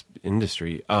in this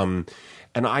industry.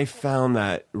 And I found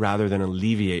that rather than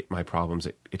alleviate my problems,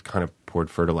 it kind of poured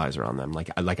fertilizer on them. Like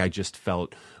I just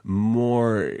felt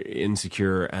more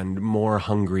insecure and more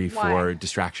hungry for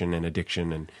distraction and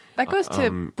addiction. And that goes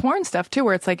to porn stuff too,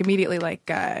 where it's like immediately like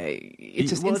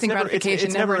it's just instant gratification.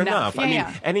 It's never enough.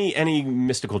 Yeah, I mean, any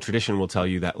mystical tradition will tell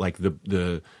you that like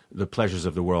the pleasures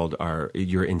of the world are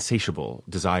your insatiable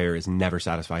desire is never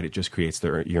satisfied. It just creates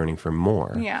the yearning for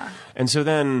more. Yeah, and so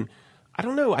then. I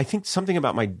don't know. I think something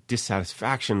about my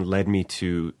dissatisfaction led me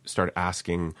to start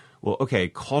asking, well, okay,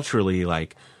 culturally,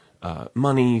 like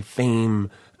money, fame,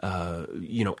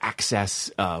 access,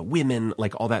 women,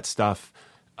 like all that stuff.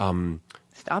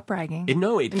 Stop bragging.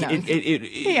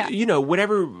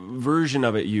 Whatever version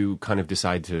of it you kind of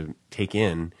decide to take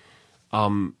in,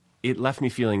 it left me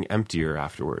feeling emptier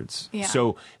afterwards. Yeah.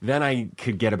 So then I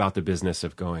could get about the business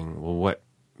of going, well, what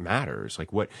matters,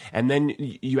 like what, and then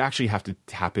you actually have to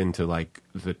tap into like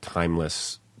the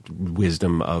timeless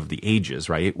wisdom of the ages,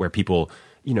 right? Where people,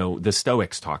 the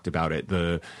Stoics talked about it,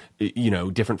 the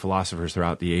different philosophers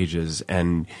throughout the ages,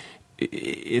 and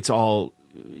it's all,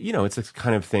 it's this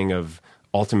kind of thing of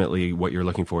ultimately what you're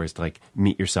looking for is to like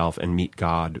meet yourself and meet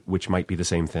God, which might be the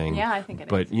same thing. Yeah, I think it is.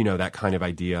 But that kind of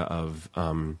idea of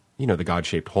the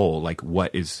God-shaped hole, like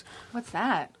what's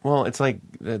that? Well, it's like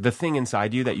the thing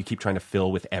inside you that you keep trying to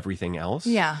fill with everything else.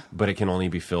 Yeah. But it can only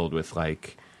be filled with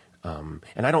like, and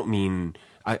I don't mean,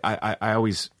 I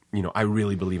always, I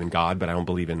really believe in God, but I don't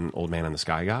believe in old man in the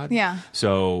sky God. Yeah.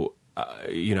 So,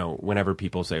 whenever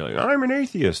people say like, I'm an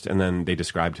atheist, and then they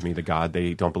describe to me the God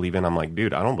they don't believe in, I'm like,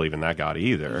 dude, I don't believe in that God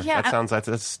either. Yeah,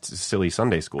 that's silly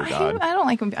Sunday school God. I don't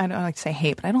like to say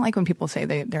hate, but I don't like when people say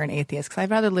they're an atheist, because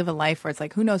I'd rather live a life where it's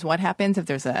like, who knows what happens, if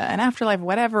there's an afterlife,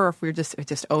 whatever, or if it's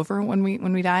just over when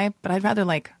we die. But I'd rather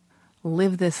like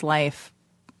live this life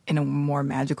in a more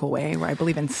magical way where I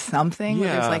believe in something. Yeah.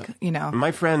 Where there's like,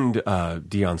 My friend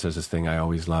Dion says this thing I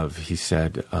always love. He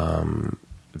said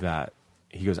that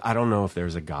he goes, I don't know if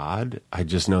there's a God. I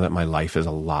just know that my life is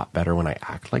a lot better when I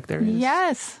act like there is.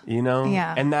 Yes.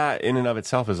 Yeah. And that in and of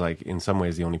itself is like, in some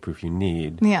ways, the only proof you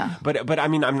need. Yeah. But I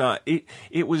mean, I'm not,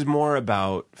 it was more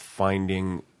about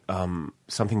finding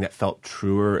something that felt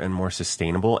truer and more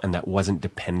sustainable, and that wasn't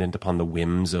dependent upon the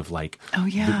whims of like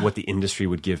what the industry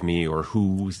would give me, or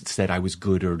who said I was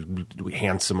good or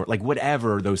handsome, or like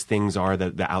whatever those things are,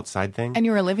 the outside thing. And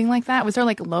you were living like that? Was there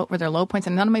like were there low points?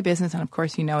 And none of my business, and of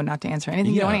course not to answer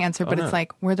anything you don't want to answer, but it's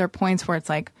like, were there points where it's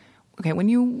like, okay, when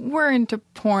you were into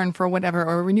porn for whatever,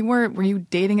 or when were you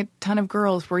dating a ton of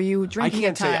girls? Were you drinking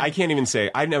a ton? I can't even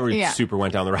say. I never super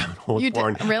went down the rabbit hole with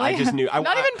porn. Really? I just knew.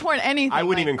 Not even porn, anything. I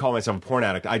wouldn't even call myself a porn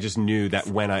addict. I just knew that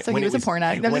when he was a porn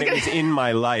addict. When it was in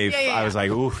my life, I was like,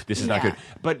 oof, this is not good.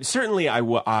 But certainly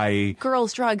I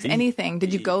girls, drugs, anything.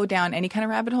 Did you go down any kind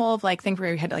of rabbit hole of like things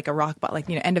where you had like a rock, like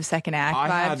end of second act vibes?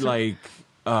 I had like.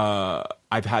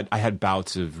 I had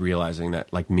bouts of realizing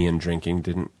that like me and drinking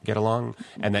didn't get along,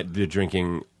 and that the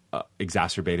drinking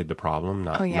exacerbated the problem,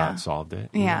 not solved it.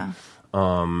 Yeah.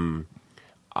 I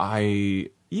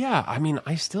mean,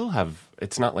 I still have.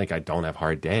 It's not like I don't have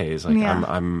hard days. Like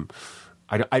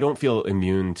I don't feel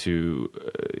immune to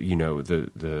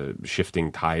the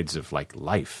shifting tides of like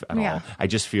life at all. I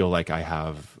just feel like I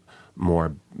have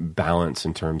more balance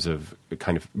in terms of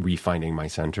kind of refinding my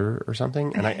center or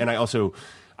something. And I also,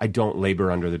 I don't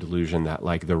labor under the delusion that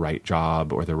like the right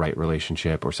job or the right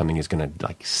relationship or something is going to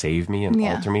like save me and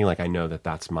alter me. Like I know that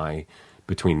that's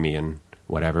between me and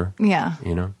whatever. Yeah.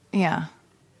 Yeah.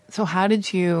 So how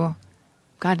did you,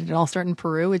 God, did it all start in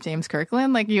Peru with James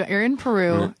Kirkland? Like you're in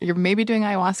Peru, you're maybe doing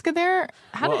ayahuasca there.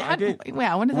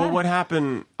 What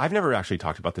happened? I've never actually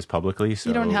talked about this publicly, so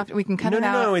you don't have to. We can cut it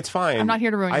out. No, it's fine. I'm not here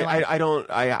to ruin your life.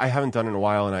 I haven't done it in a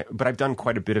while, but I've done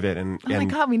quite a bit of it. And my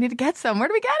God, we need to get some. Where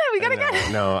do we get it? We gotta get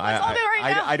it. No,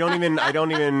 I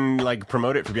don't even like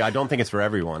promote it for you. I don't think it's for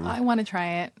everyone. I want to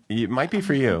try it. It might be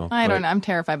for you. I don't know. I'm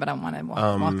terrified, but I want to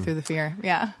walk through the fear.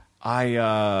 Yeah.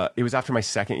 It was after my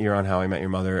second year on How I Met Your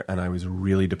Mother, and I was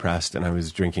really depressed, and I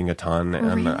was drinking a ton,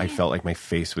 and I felt like my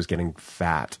face was getting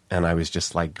fat, and I was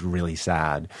just like really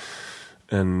sad.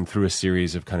 And through a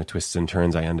series of kind of twists and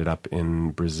turns, I ended up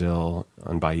in Brazil,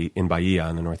 in Bahia,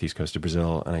 on the northeast coast of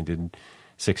Brazil, and I did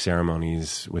 6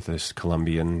 ceremonies with this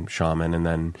Colombian shaman, and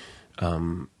then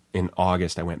in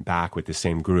August I went back with the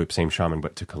same group, same shaman,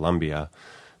 but to Colombia.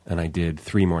 And I did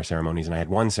 3 more ceremonies, and I had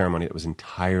one ceremony that was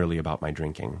entirely about my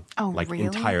drinking. Oh, like really?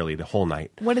 Entirely, the whole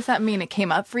night. What does that mean? It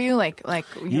came up for you,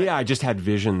 Yeah, I just had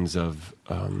visions of.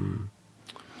 I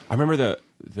remember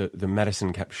the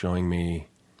medicine kept showing me.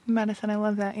 Medicine, I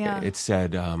love that. Yeah. It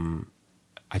said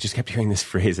I just kept hearing this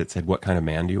phrase that said, "What kind of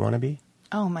man do you want to be?"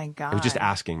 Oh my God. It was just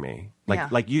asking me, like, Yeah.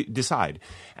 like you decide.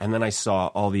 And then I saw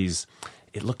all these,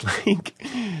 it looked like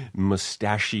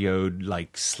mustachioed,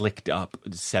 like slicked up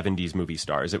 70s movie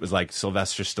stars. It was like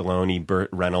Sylvester Stallone, Burt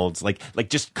Reynolds, like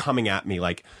just coming at me,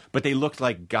 like, but they looked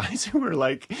like guys who were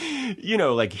like, you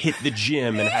know, like hit the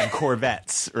gym and had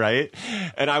Corvettes, right?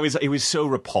 And it was so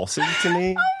repulsive to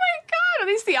me. Oh my God, are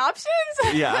these the options?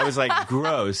 Yeah, I was like,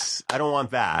 gross. I don't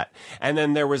want that. And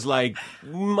then there was like,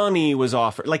 money was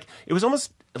offered. Like, it was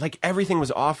almost like everything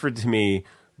was offered to me.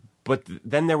 But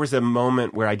then there was a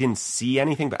moment where I didn't see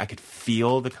anything, but I could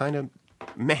feel the kind of,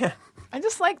 man. I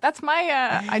just like, that's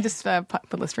my, I just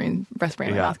put Listerine breast spray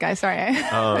in my mouth, guys. Sorry.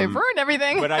 I ruined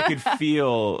everything. But I could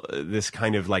feel this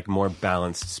kind of like more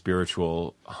balanced,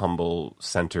 spiritual, humble,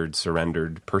 centered,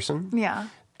 surrendered person. Yeah.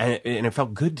 And it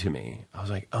felt good to me. I was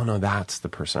like, oh no, that's the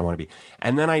person I want to be.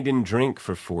 And then I didn't drink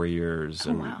for 4 years.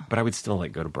 But I would still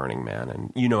like go to Burning Man.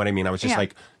 And you know what I mean? I was just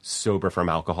like sober from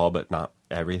alcohol, but not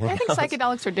everything I think else.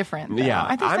 psychedelics are different, though. Yeah.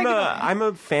 I think I'm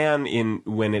a fan in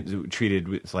when it's treated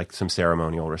with like some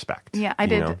ceremonial respect. Yeah, I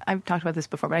did. You know? I've talked about this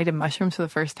before, but I did mushrooms for the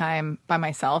first time by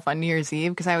myself on New Year's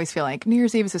Eve because I always feel like New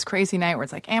Year's Eve is this crazy night where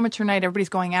it's like amateur night, everybody's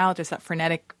going out, there's that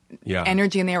frenetic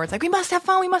energy in the air where it's like, we must have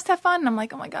fun. And I'm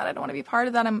like, oh my God, I don't want to be part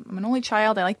of that. I'm an only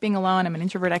child. I like being alone. I'm an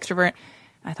introvert, extrovert.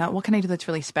 I thought, what can I do that's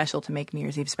really special to make New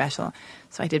Year's Eve special?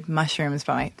 So I did mushrooms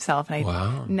by myself, and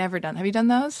I'd never done. Have you done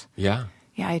those? Yeah.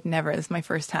 Yeah, I'd never. This is my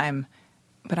first time.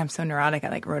 But I'm so neurotic. I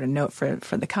like wrote a note for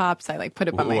the cops. I like put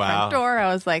it by my front door.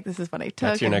 I was like, this is what I took.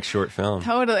 That's your next short film.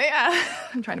 Totally, yeah.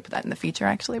 I'm trying to put that in the feature,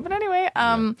 actually. But anyway,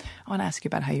 I want to ask you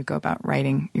about how you go about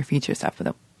writing your feature stuff. But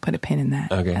I'll put a pin in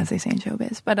that, as they say in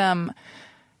showbiz. But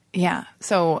yeah.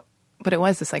 So, but it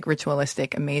was this like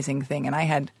ritualistic, amazing thing, and I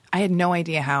had no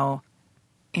idea how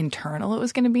internal it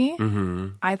was going to be. Mm-hmm.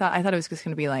 I thought it was just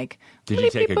going to be like. Did you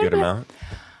take a good amount?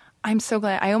 I'm so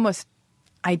glad.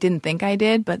 I didn't think I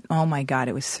did, but oh my God,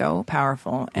 it was so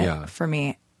powerful for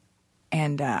me.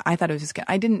 And I thought it was just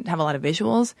I didn't have a lot of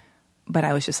visuals, but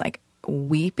I was just like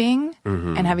weeping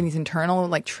and having these internal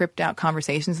like tripped out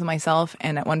conversations with myself.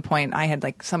 And at one point I had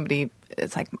like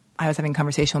it's like I was having a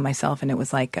conversation with myself, and it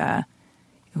was like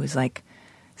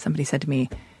somebody said to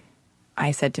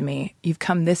me, you've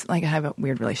come this, like I have a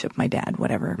weird relationship with my dad,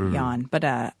 whatever, yawn.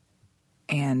 But,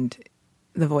 and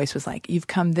the voice was like, you've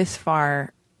come this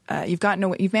far. You've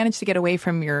managed to get away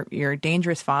from your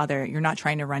dangerous father. You're not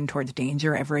trying to run towards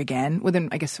danger ever again.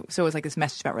 I guess, so it was like this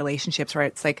message about relationships where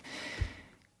it's like,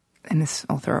 and this,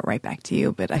 I'll throw it right back to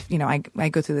you, but I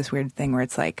go through this weird thing where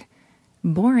it's like,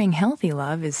 boring, healthy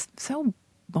love is so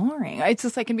boring. It's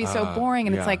just like, can be so boring.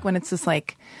 And it's like, when it's just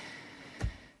like,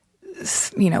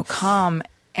 calm,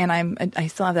 and I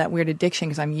still have that weird addiction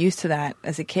because I'm used to that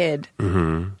as a kid.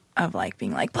 Mm-hmm. Of like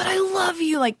being like, but I love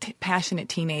you, like passionate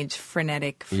teenage,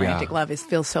 frenetic, frantic love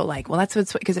feels so like, well, that's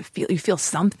what's because you feel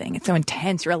something. It's so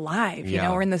intense. You're alive, you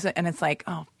know. We're in this, and it's like,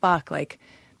 oh fuck, like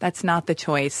that's not the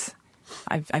choice.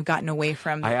 I've gotten away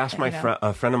from. I asked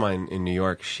a friend of mine in New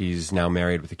York. She's now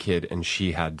married with a kid, and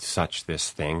she had such this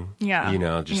thing. Yeah,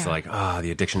 like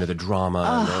the addiction to the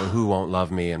drama, and who won't love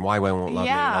me, and why won't love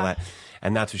me, and all that.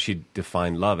 And that's what she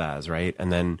defined love as, right? And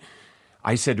then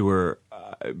I said to her,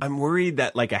 I'm worried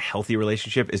that like a healthy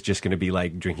relationship is just going to be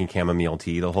like drinking chamomile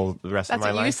tea the rest of my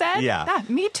life. That's what you said? Yeah.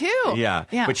 Me too. Yeah.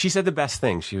 But she said the best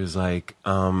thing. She was like,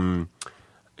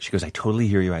 she goes, I totally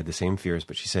hear you. I had the same fears.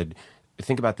 But she said,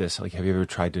 think about this. Like, have you ever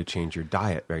tried to change your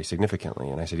diet very significantly?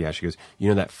 And I said, yeah. She goes,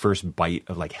 that first bite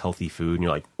of like healthy food and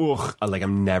you're like, ugh, like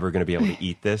I'm never going to be able to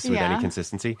eat this with any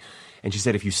consistency. And she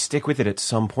said, if you stick with it at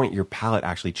some point, your palate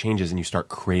actually changes and you start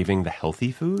craving the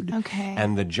healthy food. Okay.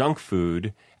 And the junk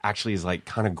food actually is like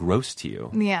kind of gross to you.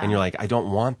 Yeah. And you're like, I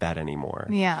don't want that anymore.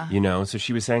 Yeah. So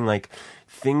she was saying like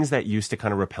things that used to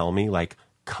kind of repel me, like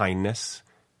kindness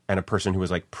and a person who was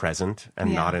like present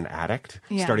and not an addict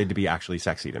started to be actually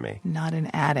sexy to me. Not an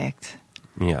addict.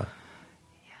 Yeah.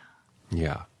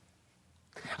 Yeah.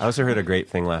 I also heard a great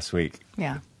thing last week.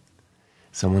 Yeah.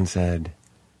 Someone said,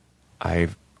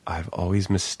 I've always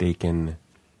mistaken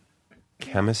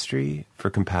chemistry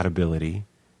for compatibility,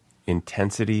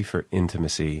 intensity for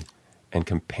intimacy, and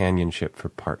companionship for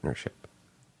partnership.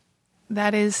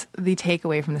 That is the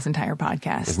takeaway from this entire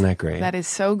podcast. Isn't that great? That is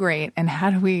so great. And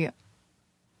how do we,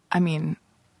 how do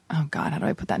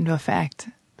I put that into effect?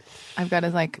 I've got to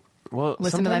like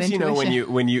listen to that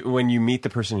intuition. when you meet the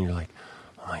person, you're like,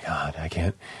 oh my God, I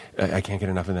can't get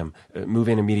enough of them. Move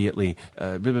in immediately,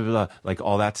 blah, blah, blah, like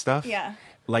all that stuff. Yeah.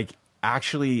 Like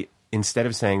actually instead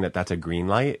of saying that that's a green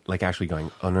light, like actually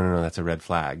going, oh no, that's a red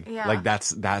flag. Yeah. Like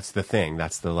that's the thing.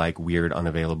 That's the like weird,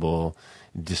 unavailable,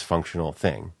 dysfunctional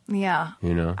thing. Yeah.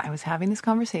 You know? I was having this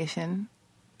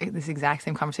exact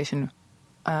same conversation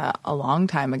a long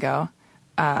time ago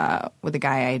with a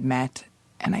guy I had met.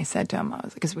 And I said to him,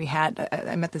 because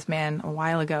I met this man a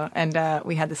while ago, and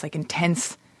we had this like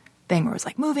intense thing where it was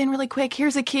like, move in really quick,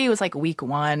 here's a key. It was like week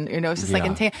 1, you know, it was just like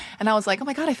intense. And I was like, oh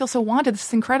my God, I feel so wanted. This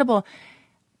is incredible.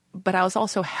 But I was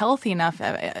also healthy enough,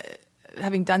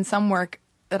 having done some work,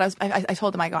 that I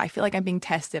told him, I feel like I'm being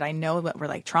tested. I know that we're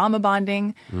like trauma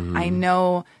bonding. Mm-hmm. I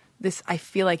know this, I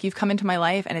feel like you've come into my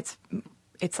life, and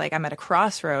it's like I'm at a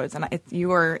crossroads, and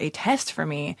you are a test for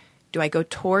me. Do I go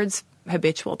towards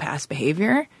habitual past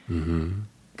behavior? Mm-hmm.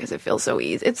 Because it feels so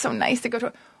easy. It's so nice to go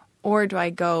to, or do I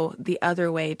go the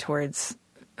other way towards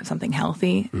something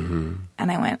healthy? Mm-hmm.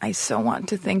 And I went, I so want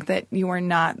to think that you are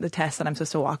not the test that I'm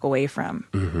supposed to walk away from.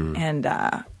 Mm-hmm.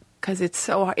 And because it's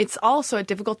also a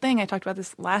difficult thing. I talked about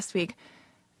this last week.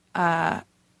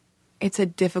 It's a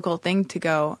difficult thing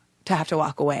to have to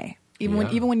walk away.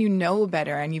 Even when you know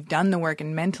better and you've done the work,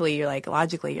 and mentally you're like,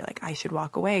 logically you're like, I should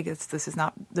walk away because this is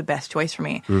not the best choice for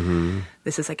me. Mm-hmm.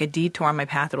 This is like a detour on my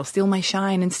path. It'll steal my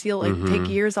shine and take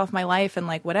years off my life and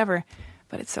like whatever.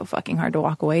 But it's so fucking hard to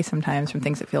walk away sometimes from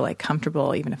things that feel like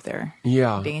comfortable, even if they're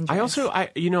dangerous. I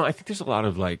think there's a lot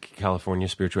of like California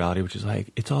spirituality, which is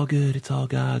like, it's all good, it's all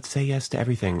God, say yes to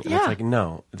everything. And it's like,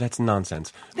 no, that's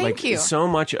nonsense. Thank you. So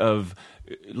much of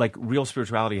like real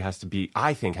spirituality has to be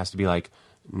like,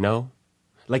 no,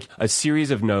 like a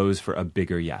series of no's for a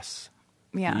bigger yes.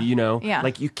 Yeah. You know? Yeah.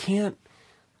 Like you can't,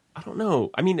 I don't know.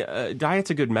 I mean,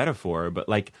 diet's a good metaphor, but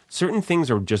like certain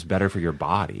things are just better for your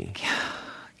body.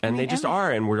 And they just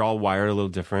are, and we're all wired a little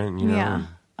different, you know? Yeah.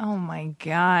 Oh my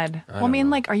God. Well, I mean,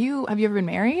 like, have you ever been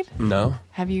married? No.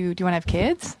 Do you want to have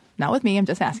kids? Not with me. I'm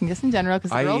just asking, just in general,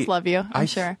 because the girls love you, I'm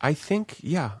sure. I think,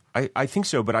 yeah. I think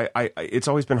so, but I it's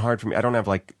always been hard for me. I don't have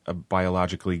like a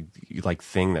biologically like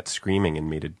thing that's screaming in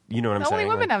me to, you know what I'm saying?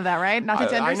 Only women have that, right? Not to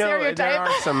gender stereotype.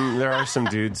 There are some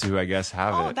dudes who I guess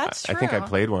have it. That's true. I think I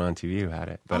played one on TV who had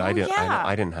it, but I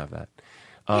didn't have that.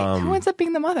 Who ends up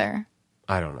being the mother?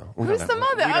 I don't know. Who's the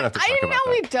mother?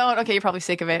 We don't. Okay, you're probably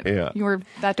sick of it. Yeah. You were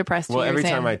that depressed. Well, every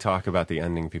time I talk about the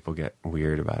ending, people get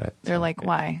weird about it. They're like,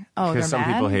 why? Oh, because some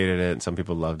mad? people hated it and some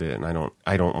people loved it, and I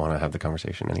don't want to have the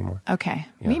conversation anymore. Okay,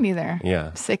 me neither. Yeah,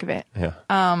 I'm sick of it. Yeah.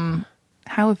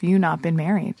 How have you not been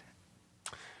married?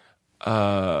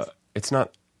 It's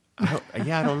not. I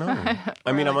don't know.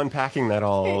 I mean, I'm unpacking that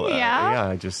all. Yeah.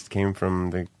 I just came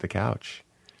from the couch.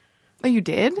 Oh, you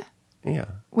did? Yeah.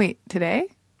 Wait, today?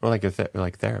 Well, like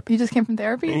therapy. You just came from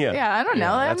therapy? Yeah. I don't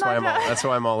know. That's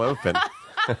why I'm all open.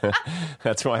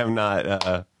 That's why I'm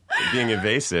not being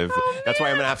evasive. That's why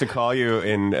I'm going to have to call you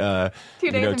in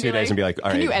 2 days and be like, all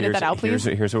right, can you edit that out, please?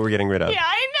 Here's what we're getting rid of. Yeah,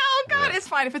 I know. God, it's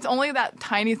fine. If it's only that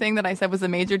tiny thing that I said was a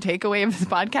major takeaway of this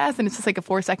podcast and it's just like a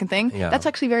 4-second thing, that's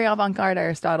actually very avant-garde,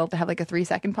 Aristotle, to have like a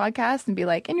 3-second podcast and be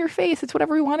like, in your face, it's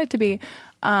whatever we want it to be.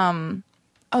 So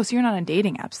you're not on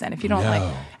dating apps then? If you don't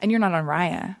and you're not on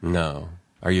Raya? No.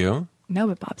 Are you? No,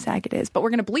 but Bob Saget is. But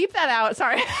we're going to bleep that out.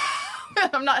 Sorry.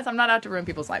 I'm not out to ruin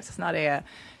people's lives. It's not a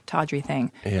tawdry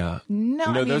thing. Yeah.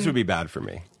 No, those would be bad for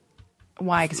me.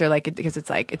 Why? Because it's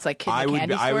like kids in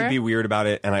candy store? I would be weird about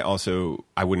it, and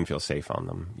I wouldn't feel safe on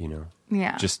them, you know?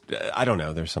 Yeah. Just, I don't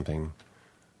know, there's something...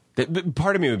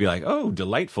 part of me would be like, oh,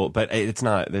 delightful, but it's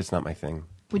not my thing.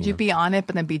 Would you be on it,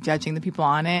 but then be judging the people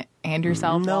on it and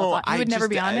yourself? No, you would never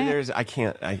be on it? I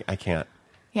can't.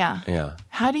 Yeah. Yeah.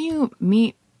 How do you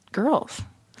meet girls?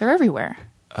 They're everywhere.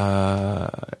 Yeah.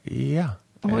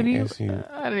 What do you?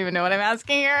 I don't even know what I'm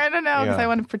asking here. I don't know because I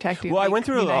want to protect you. Well, I went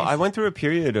through a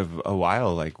period of a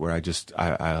while like where I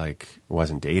like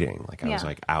wasn't dating. Like I was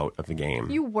like out of the game.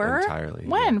 You were entirely.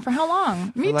 When? For how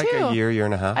long? Me for like too. A year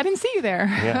and a half. I didn't see you there.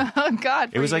 Yeah. Oh God.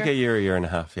 It was like a year and a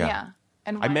half. Yeah. Yeah.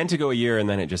 And why? I meant to go a year, and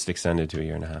then it just extended to a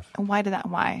year and a half. And why did that?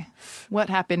 Why? What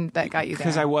happened that got you there?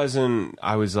 Because I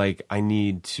was like, I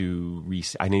need to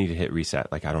hit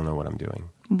reset. Like, I don't know what I'm doing.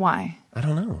 Why? I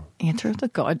don't know. Answer the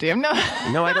goddamn no.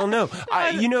 No, I don't know.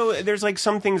 There's like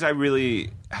some things I really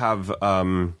have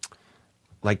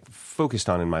like focused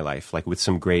on in my life, like with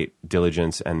some great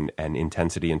diligence and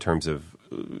intensity in terms of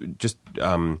just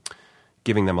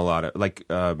giving them a lot of like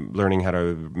learning how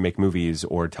to make movies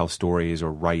or tell stories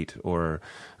or write or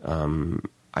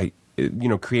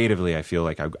creatively, I feel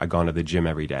like I've gone to the gym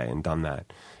every day and done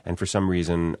that. And for some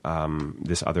reason,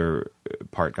 this other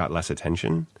part got less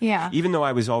attention. Yeah. Even though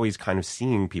I was always kind of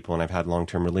seeing people and I've had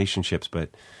long-term relationships, but...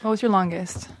 What was your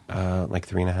longest? Like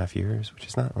 3.5 years, which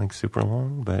is not like super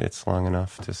long, but it's long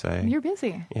enough to say. You're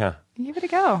busy. Yeah. Give it a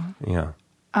go. Yeah.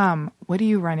 What do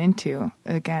you run into?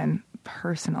 Again,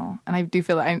 personal. And I do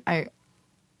feel like I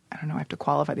don't know, I have to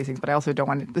qualify these things, but I also don't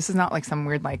want to... This is not like some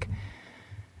weird like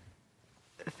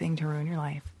thing to ruin your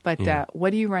life. But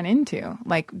what do you run into?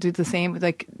 Like, do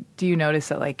you notice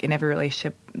that like in every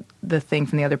relationship, the thing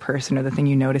from the other person or the thing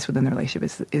you notice within the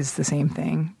relationship is the same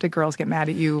thing? Do girls get mad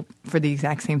at you for the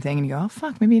exact same thing and you go, oh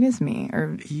fuck, maybe it is me?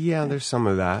 Or yeah, there's some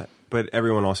of that. But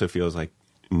everyone also feels like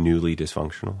newly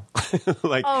dysfunctional.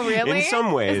 Like, oh really? In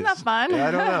some ways. Isn't that fun?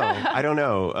 I don't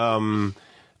know.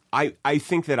 I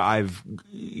think that I've,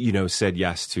 said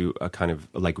yes to a kind of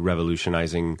like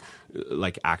revolutionizing,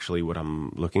 like actually what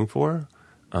I'm looking for.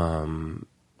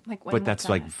 But that's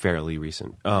like fairly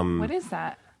recent. What is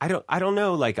that? I don't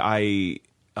know. Like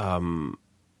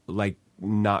like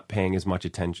not paying as much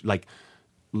attention, like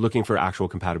looking for actual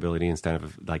compatibility instead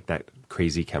of like that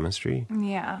crazy chemistry.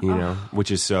 Yeah.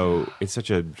 Which is it's such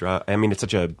a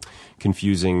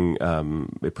confusing,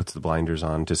 it puts the blinders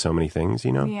on to so many things,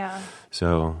 Yeah.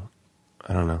 So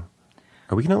I don't know.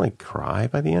 Are we going to like cry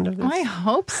by the end of this? I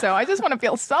hope so. I just want to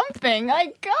feel something.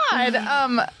 My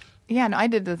God. Yeah, no, I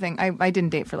did the thing. I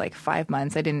didn't date for like 5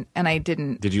 months. I didn't.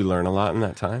 Did you learn a lot in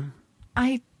that time?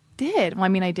 I did. Well, I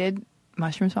mean, I did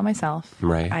mushrooms by myself.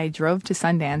 Right. I drove to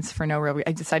Sundance for no real.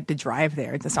 I decided to drive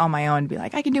there just on my own, be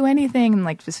like, I can do anything, and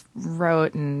like just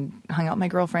wrote and hung out with my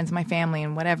girlfriends and my family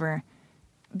and whatever.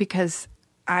 Because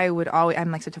I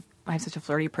have such a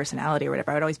flirty personality or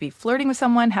whatever. I would always be flirting with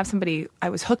someone, I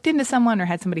was hooked into someone or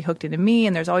had somebody hooked into me,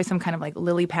 and there's always some kind of like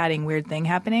lily padding weird thing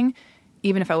happening,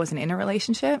 even if I wasn't in a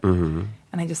relationship. Mm-hmm.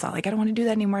 And I just thought, like, I don't want to do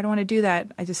that anymore. I don't want to do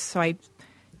that. So I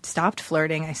stopped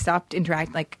flirting. I stopped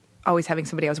interacting, like always having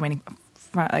somebody I was waiting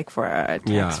for a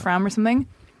text from or something.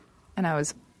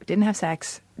 And didn't have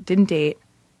sex, didn't date,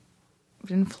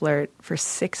 didn't flirt for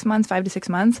 6 months, 5 to 6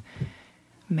 months.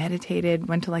 Meditated,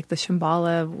 went to like the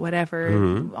Shambhala,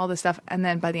 whatever, all this stuff. And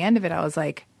then by the end of it, I was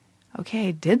like, okay,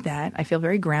 I did that. I feel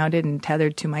very grounded and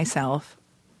tethered to myself.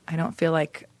 I don't feel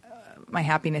like my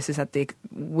happiness is at the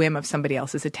whim of somebody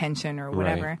else's attention or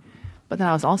whatever. Right. But then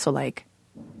I was also like,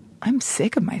 I'm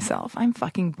sick of myself. I'm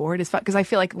fucking bored as fuck. Because I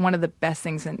feel like one of the best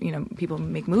things, and people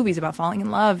make movies about falling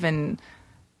in love, and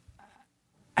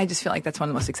I just feel like that's one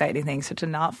of the most exciting things. So to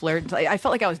not flirt, I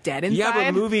felt like I was dead inside.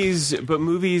 Yeah, but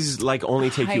movies like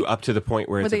only take you up to the point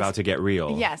where it's about to get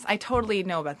real. Yes, I totally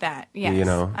know about that. Yes,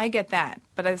 I get that.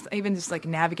 But even just like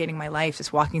navigating my life,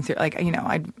 just walking through, like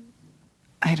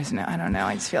I just know. I don't know.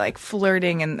 I just feel like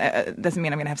flirting, and doesn't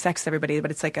mean I'm going to have sex with everybody. But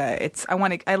it's like I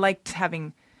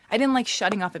didn't like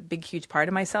shutting off a big, huge part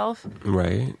of myself.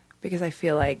 Right. Because I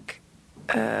feel like,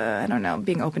 I don't know,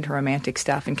 being open to romantic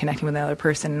stuff and connecting with another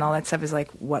person and all that stuff is like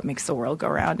what makes the world go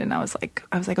round. And I was like,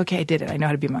 okay, I did it. I know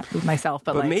how to be with myself.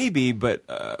 But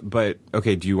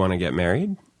okay, do you want to get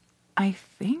married? I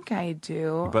think I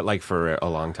do. But like for a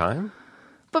long time?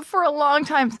 But for a long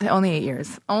time, only 8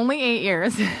 years. Only 8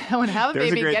 years. I want to have a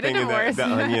baby, get a divorce. The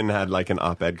Onion had like an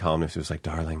op-ed columnist who was like,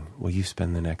 darling, will you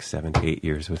spend the next 7 to 8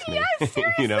 years with me? Yes,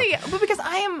 seriously. But because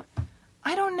I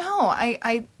don't know.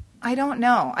 I don't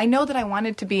know. I know that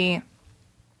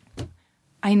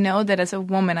I know that as a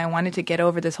woman, I wanted to get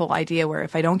over this whole idea where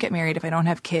if I don't get married, if I don't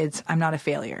have kids, I'm not a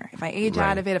failure. If I age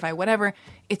out of it, if I whatever,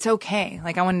 it's okay.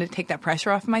 Like I wanted to take that pressure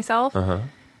off of myself. Uh-huh.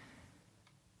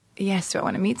 Yes, so I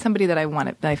want to meet somebody that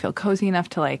I feel cozy enough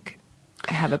to like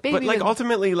have a baby. But like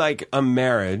ultimately, like a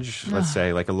marriage, let's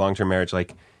say like a long-term marriage,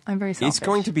 like I'm very selfish. It's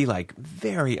going to be like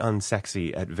very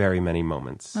unsexy at very many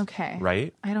moments. Okay.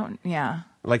 Right? Yeah.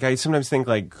 Like I sometimes think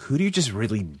like, who do you just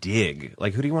really dig?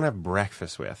 Like who do you want to have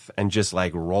breakfast with and just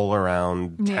like roll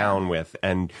around town with,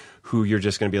 and who you're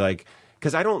just going to be like,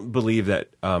 because I don't believe that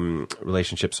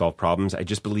relationships solve problems. I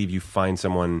just believe you find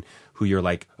someone who you're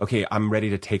like, okay, I'm ready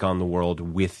to take on the world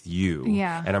with you.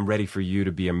 Yeah. And I'm ready for you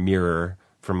to be a mirror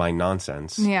for my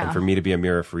nonsense. Yeah. And for me to be a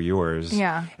mirror for yours.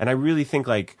 Yeah. And I really think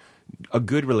like a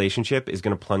good relationship is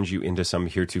going to plunge you into some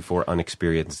heretofore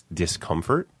unexperienced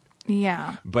discomfort.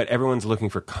 Yeah. But everyone's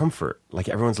looking for comfort. Like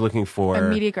everyone's looking for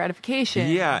immediate gratification.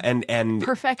 Yeah. And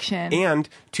perfection. And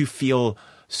to feel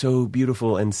so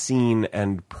beautiful and seen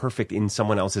and perfect in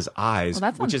someone else's eyes,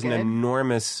 which is an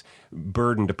enormous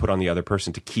burden to put on the other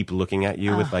person, to keep looking at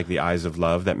you with like the eyes of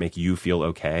love that make you feel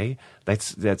okay.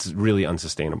 That's really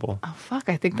unsustainable. Oh fuck,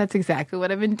 I think that's exactly what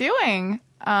I've been doing.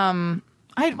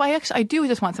 I do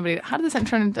just want somebody. How did this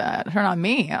turn on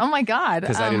me? Oh my God!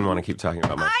 Because I didn't want to keep talking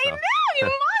about myself. I know,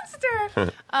 you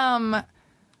monster.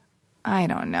 I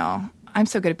don't know. I'm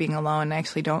so good at being alone. I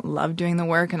actually don't love doing the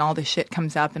work, and all the shit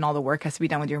comes up, and all the work has to be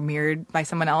done when you're mirrored by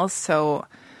someone else. So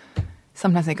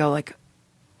sometimes I go like,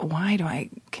 why do I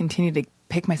continue to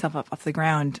pick myself up off the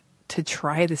ground to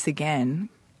try this again?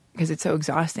 Because it's so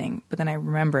exhausting. But then I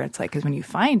remember it's like, because when you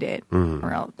find it,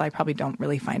 or else I probably don't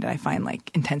really find it. I find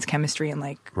like intense chemistry and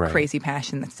like crazy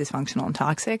passion that's dysfunctional and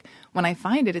toxic. When I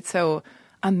find it, it's so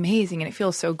amazing and it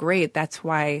feels so great. That's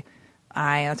why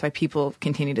people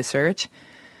continue to search.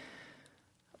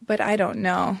 But I don't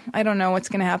know. I don't know what's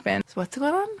going to happen. So what's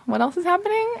going on? What else is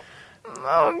happening?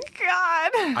 Oh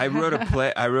God! I wrote a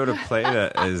play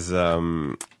that is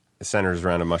centers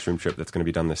around a mushroom trip that's going to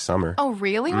be done this summer. Oh,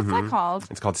 really? What's that called?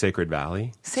 It's called Sacred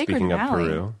Valley. Speaking Valley. Of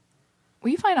Peru. Will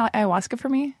you find ayahuasca for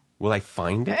me? Will I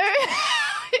find it?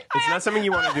 It's not something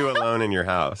you want to do alone in your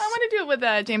house. I want to do it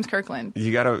with James Kirkland.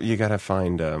 You gotta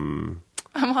find. I'm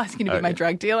asking you to be my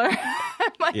drug dealer.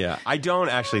 Yeah, I don't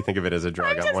actually think of it as a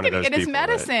drug. I'm one of those people. It is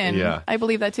medicine. Yeah, I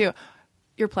believe that too.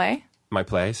 Your play? My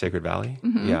play, Sacred Valley.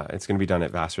 Yeah, it's going to be done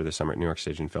at Vassar this summer at New York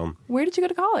Stage and Film. Where did you go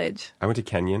to college? I went to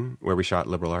Kenyon, where we shot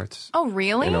liberal arts. Oh,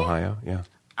 really? In Ohio, yeah.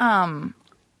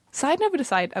 Side note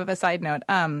of a side note.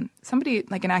 Somebody,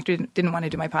 like an actor, didn't want to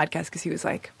do my podcast because he was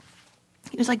like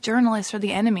journalists are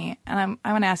the enemy. And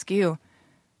I want to ask you,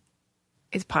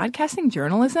 is podcasting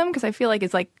journalism? Because I feel like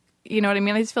it's like, you know what I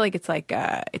mean? I just feel like it's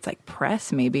like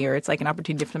press maybe, or it's like an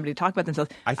opportunity for somebody to talk about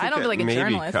themselves. I don't feel like a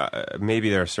journalist. Maybe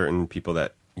there are certain people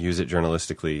that use it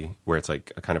journalistically where it's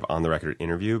like a kind of on-the-record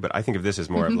interview, but I think of this as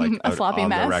more of like a sloppy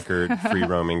mess. On-the-record,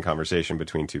 free-roaming conversation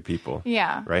between two people.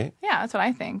 Yeah. Right? Yeah, that's what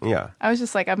I think. Yeah. I was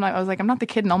just like, I'm not the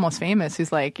kid in Almost Famous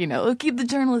who's like, keep the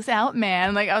journalists out,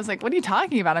 man. Like, I was like, what are you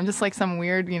talking about? I'm just like some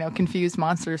weird, confused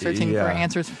monster searching for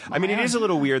answers. I mean, it is a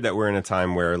little weird that we're in a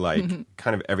time where like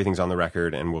kind of everything's on the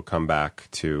record and we'll come back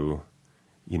to...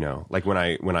 like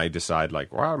when I decide,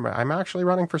 like, well, I'm actually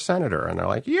running for senator, and they're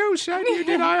like, you said you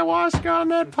did ayahuasca on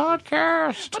that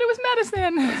podcast. But it was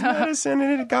medicine. It was medicine,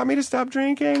 and it got me to stop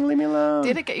drinking. Leave me alone.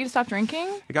 Did it get you to stop drinking?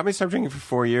 It got me to stop drinking for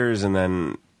 4 years, and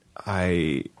then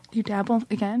You dabble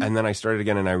again? And then I started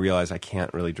again, and I realized I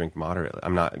can't really drink moderately.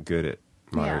 I'm not good at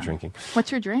moderate drinking.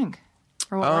 What's your drink?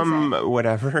 Or what was it?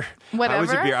 Whatever.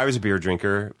 Whatever? I was a beer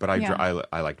drinker, but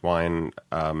I liked wine,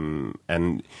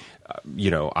 and...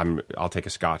 I'll take a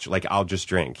scotch. Like, I'll just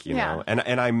drink, know,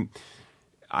 and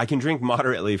I can drink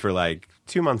moderately for like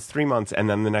 2 months, 3 months, and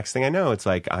then the next thing I know, it's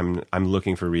like I'm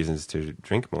looking for reasons to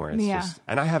drink more. It's just,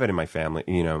 and I have it in my family.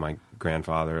 My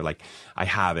grandfather, like, I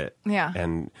have it. Yeah.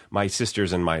 And my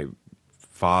sisters and my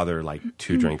father, like,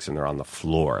 2 drinks and they're on the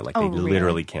floor. Like, they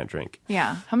literally can't drink.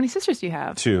 Yeah. How many sisters do you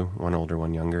have? 2, one older,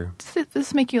 one younger. Does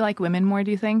this make you like women more?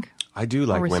 Do you think? I do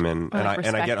like women,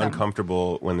 and I get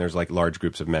uncomfortable when there's like large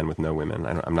groups of men with no women.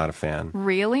 I'm not a fan.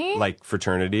 Really? Like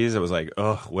fraternities, it was like,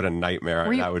 oh, what a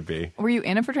nightmare that would be. Were you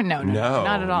in a fraternity? No,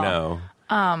 not at all.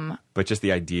 No. But just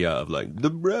the idea of like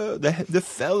the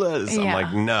fellas. Yeah. I'm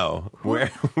like, no.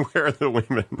 Where are the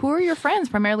women? Who are your friends?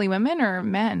 Primarily women or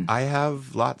men? I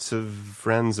have lots of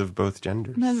friends of both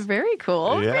genders. That's very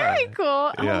cool. Yeah. Very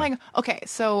cool. Yeah. Oh my God. Okay,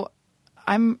 so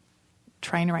I'm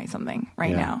trying to write something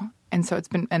right now. And so it's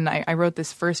been, and I wrote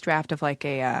this first draft of like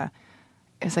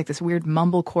it's like this weird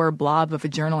mumblecore blob of a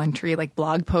journal entry, like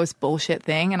blog post bullshit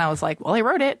thing. And I was like, well, I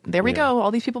wrote it. There we go.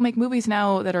 All these people make movies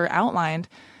now that are outlined.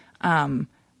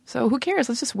 So who cares?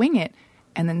 Let's just wing it.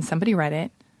 And then somebody read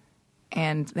it.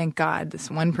 And thank God, this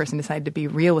one person decided to be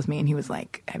real with me. And he was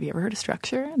like, have you ever heard of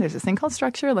structure? There's this thing called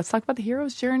structure. Let's talk about the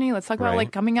hero's journey. Let's talk about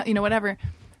like coming out, whatever.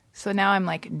 So now I'm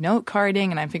like note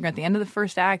carding and I'm figuring out the end of the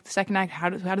first act, the second act, how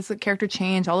does the character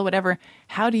change, all the whatever.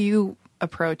 How do you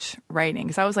approach writing?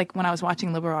 Because I was like, when I was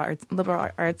watching liberal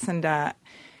arts and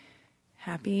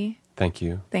Happy. Thank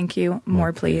you.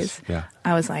 More please. Yeah.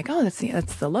 I was like, oh,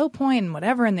 that's the low point and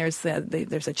whatever. And there's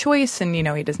a choice and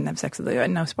he doesn't have sex with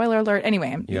no spoiler alert.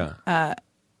 Anyway. Yeah.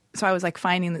 So I was like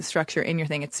finding the structure in your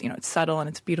thing. It's it's subtle and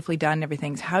it's beautifully done and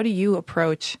everything. So how do you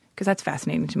approach? Because that's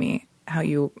fascinating to me. How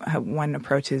one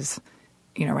approaches,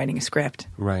 writing a script.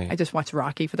 Right. I just watched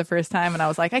Rocky for the first time, and I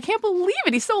was like, I can't believe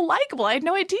it. He's so likable. I had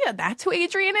no idea that's who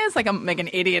Adrian is. Like, I'm like an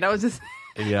idiot. I was just,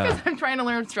 I'm trying to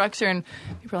learn structure, and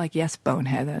people are like, yes,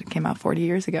 bonehead. That came out 40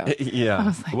 years ago. Yeah. I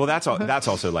was like, well, that's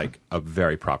also like a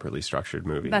very properly structured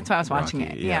movie. That's why I was watching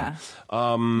Rocky. it. Yeah.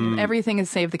 Everything is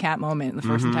save the cat moment. The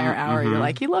first entire hour, you're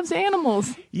like, he loves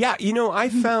animals. Yeah. I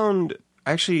found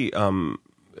actually.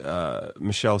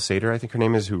 Michelle Sater, I think her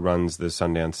name is, who runs the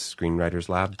Sundance Screenwriters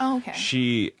Lab. Oh, okay.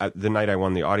 She, the night I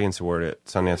won the audience award at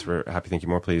Sundance for Happy Thank You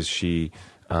More Please, she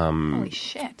Holy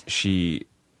shit. She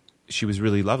was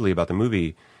really lovely about the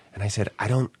movie, and I said, I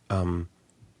don't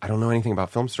know anything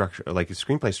about film structure, like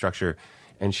screenplay structure,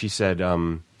 and she said,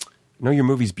 no, your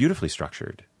movie's beautifully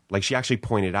structured. Like, she actually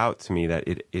pointed out to me that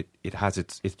it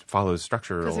follows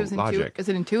structural logic. Is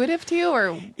it intuitive to you,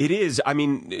 or it is? I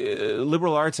mean,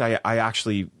 liberal arts. I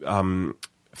actually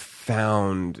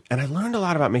found, and I learned a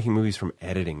lot about making movies from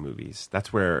editing movies.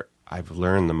 That's where I've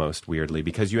learned the most, weirdly,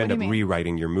 because you end up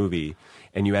rewriting your movie,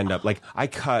 and you end up like, I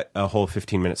cut a whole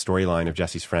 15-minute storyline of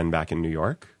Jesse's friend back in New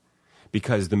York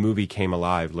because the movie came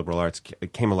alive. Liberal arts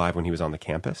came alive when he was on the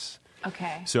campus.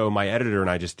 Okay. So my editor and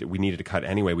I we needed to cut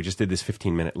anyway. We just did this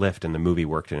 15-minute lift, and the movie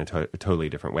worked in a totally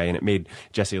different way. And it made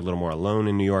Jesse a little more alone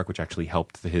in New York, which actually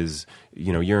helped his,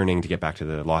 yearning to get back to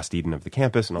the lost Eden of the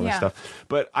campus and all this stuff.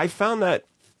 But I found that,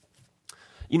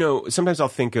 sometimes I'll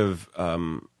think of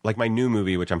like my new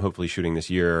movie, which I'm hopefully shooting this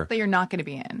year. That you're not going to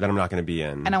be in. That I'm not going to be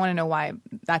in. And I want to know why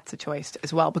that's a choice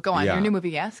as well. But go on, your new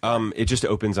movie, yes? It just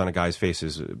opens on a guy's face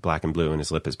is black and blue and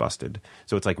his lip is busted.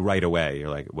 So it's like right away, you're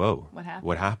like, whoa,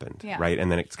 what happened? Yeah. Right?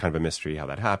 And then it's kind of a mystery how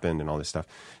that happened and all this stuff.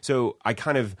 So I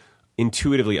kind of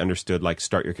intuitively understood, like,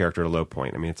 start your character at a low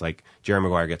point. I mean, it's like Jerry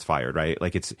Maguire gets fired, right?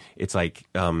 Like it's like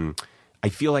I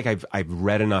feel like I've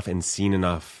read enough and seen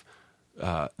enough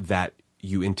that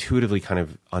you intuitively kind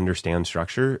of understand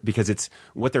structure, because it's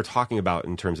what they're talking about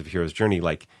in terms of hero's journey.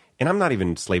 Like, and I'm not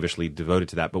even slavishly devoted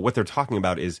to that, but what they're talking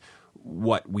about is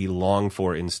what we long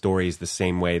for in stories, the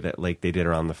same way that, like, they did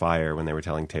around the fire when they were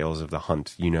telling tales of the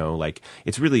hunt, like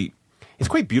it's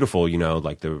quite beautiful,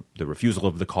 like the refusal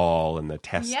of the call and the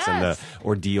tests and the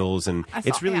ordeals, and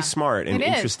it's really smart and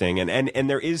interesting, and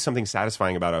there is something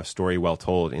satisfying about a story well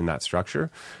told in that structure.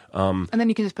 And then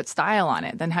you can just put style on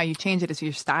it. Then how you change it is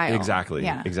your style. Exactly.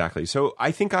 Yeah. Exactly. So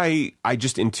I think I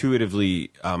just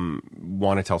intuitively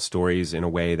want to tell stories in a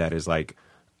way that is like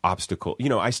obstacle.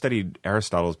 I studied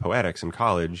Aristotle's Poetics in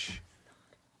college.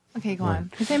 Okay, go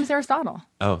on. His name is Aristotle.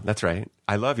 Oh, that's right.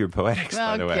 I love your Poetics,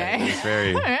 by the way. It's very.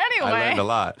 Anyway, I learned a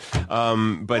lot.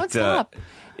 But what's up?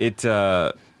 It's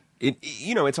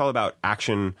all about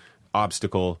action,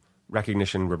 obstacle,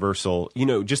 recognition, reversal.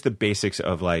 Just the basics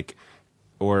of like,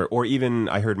 or even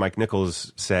I heard Mike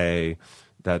Nichols say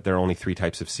that there are only 3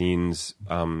 types of scenes: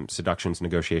 seductions,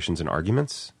 negotiations, and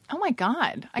arguments. Oh my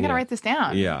God. I got to write this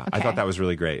down. Yeah. Okay. I thought that was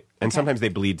really great. And sometimes they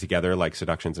bleed together, like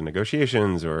seductions and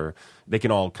negotiations, or they can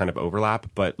all kind of overlap,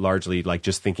 but largely like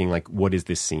just thinking like, what is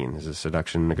this scene? Is it a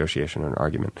seduction, negotiation, or an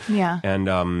argument? Yeah.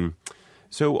 And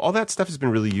so all that stuff has been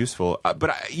really useful.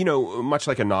 But, much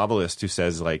like a novelist who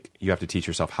says like, you have to teach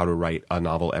yourself how to write a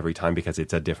novel every time because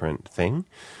it's a different thing.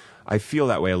 I feel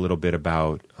that way a little bit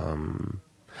about,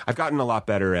 I've gotten a lot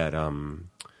better at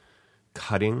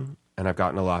cutting, and I've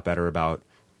gotten a lot better about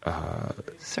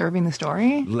serving the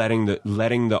story, letting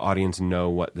the audience know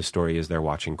what the story is they're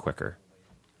watching quicker.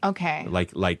 Okay.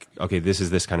 Like okay, this is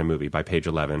this kind of movie. By page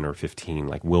 11 or 15,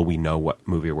 like, will we know what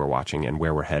movie we're watching and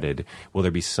where we're headed? Will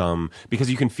there be because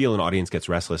you can feel an audience gets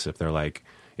restless if they're like,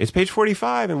 it's page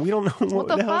 45 and we don't know what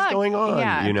the hell's going on.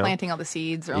 Yeah, planting all the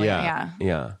seeds earlier.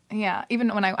 Yeah. Even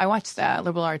when I watched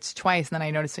Liberal Arts twice, and then I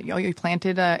noticed that you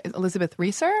planted Elizabeth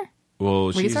Reeser.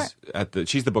 Well, she's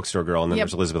the bookstore girl, and then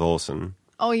there's Elizabeth Olsen.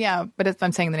 Oh, yeah, but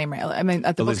I'm saying the name right. I mean,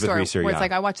 at the Elizabeth bookstore, Reeser, where it's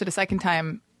like I watched it a second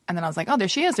time, and then I was like, oh, there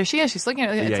she is. She's looking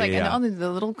at it. It's and all the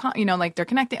little, like they're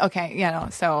connecting. Okay,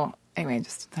 so anyway,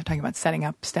 just talking about setting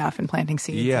up stuff and planting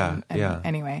seeds.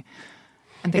 Anyway.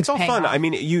 And it's all fun. Off. I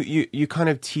mean, you kind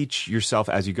of teach yourself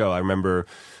as you go. I remember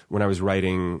when I was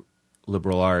writing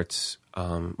Liberal Arts,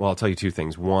 I'll tell you 2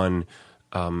 things. One,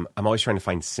 I'm always trying to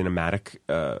find cinematic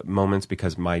moments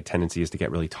because my tendency is to get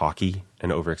really talky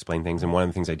and over-explain things. And one of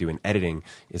the things I do in editing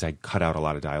is I cut out a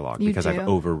lot of dialogue because I've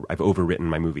overwritten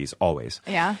my movies always.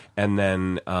 Yeah. And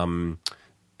then I'll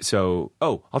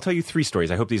tell you 3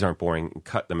 stories. I hope these aren't boring.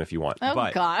 Cut them if you want. Oh,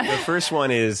 but God. The first one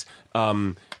is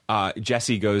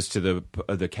Jesse goes to the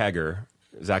kegger.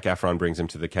 Zac Efron brings him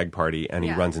to the keg party, and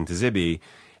he runs into Zibby.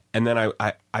 And then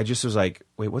I just was like,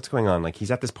 wait, what's going on? Like, he's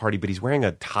at this party, but he's wearing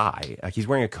a tie. Like, he's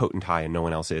wearing a coat and tie, and no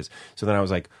one else is. So then I was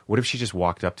like, what if she just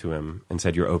walked up to him and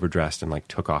said, you're overdressed, and like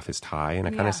took off his tie in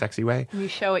a kind of sexy way? You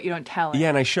show it, you don't tell it. Yeah,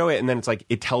 and I show it, and then it's like,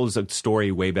 it tells a story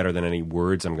way better than any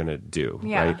words I'm going to do,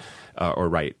 right? Or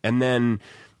write. And then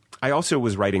I also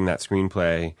was writing that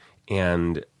screenplay,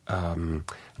 and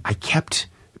I kept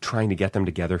trying to get them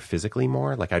together physically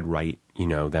more. Like, I'd write,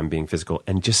 them being physical,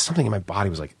 and just something in my body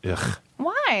was like, ugh.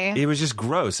 Why? Why? It was just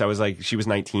gross. I was like, she was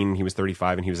 19, he was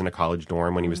 35, and he was in a college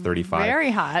dorm when he was 35.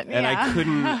 Very hot. And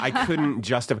I couldn't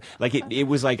justify, like, it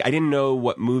was like, I didn't know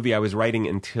what movie I was writing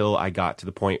until I got to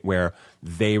the point where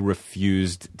they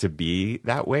refused to be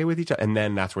that way with each other. And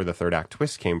then that's where the third act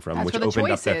twist came from, which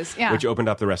opened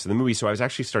up the rest of the movie. So I was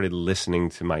actually started listening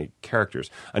to my characters.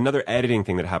 Another editing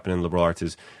thing that happened in liberal arts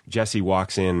is Jesse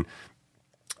walks in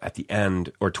at the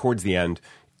end, or towards the end,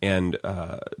 and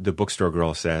the bookstore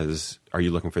girl says, "Are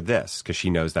you looking for this?" Because she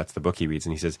knows that's the book he reads.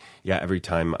 And he says, "Yeah, every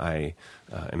time I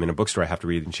am in a bookstore, I have to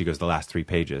read." And she goes, "The last 3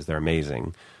 pages, they're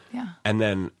amazing." Yeah. And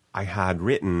then I had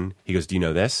written, he goes, "Do you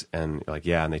know this?" And like,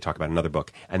 yeah. And they talk about another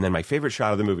book. And then my favorite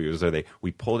shot of the movie was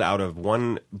we pulled out of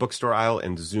one bookstore aisle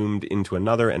and zoomed into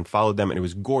another and followed them. And it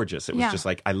was gorgeous. It was just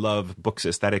like, I love books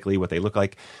aesthetically, what they look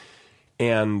like.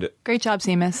 And great job,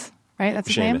 Seamus. Right? That's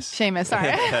his name? Seamus,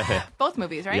 sorry. Both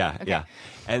movies, right? Yeah, okay. yeah.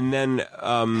 And then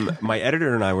my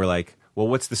editor and I were like, well,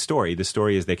 what's the story? The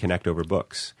story is they connect over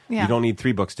books. Yeah. You don't need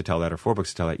 3 books to tell that or 4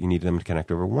 books to tell that. You need them to connect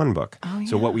over 1 book. Oh,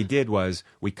 so what we did was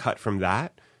we cut from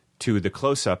that to the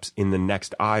close-ups in the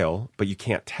next aisle, but you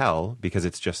can't tell because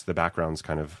it's just the background's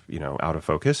kind of, out of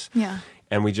focus. Yeah.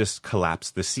 And we just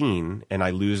collapsed the scene, and I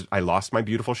lost my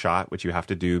beautiful shot, which you have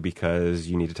to do because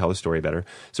you need to tell the story better.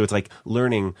 So it's like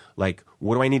learning, like,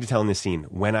 what do I need to tell in this scene?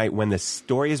 When the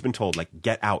story has been told, like,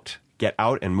 get out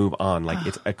and move on. Like,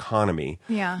 it's economy.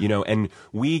 Yeah. And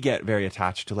we get very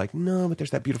attached to, like, no, but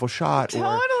there's that beautiful shot.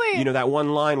 Totally. Or, that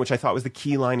one line, which I thought was the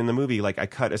key line in the movie. Like, I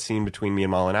cut a scene between me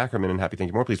and Malin Ackerman in Happy Thank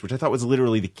You More Please, which I thought was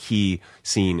literally the key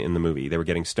scene in the movie. They were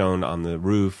getting stoned on the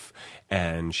roof,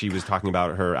 and she was talking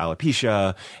about her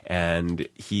alopecia, and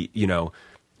he,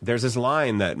 there's this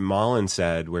line that Malin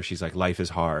said where she's like, life is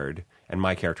hard. And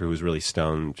my character, who was really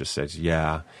stoned, just says,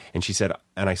 yeah. And she said,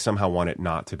 and I somehow want it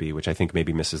not to be, which I think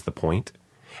maybe misses the point.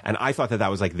 And I thought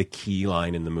that was like the key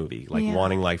line in the movie, like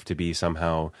wanting life to be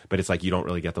somehow, but it's like you don't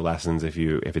really get the lessons if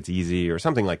it's easy or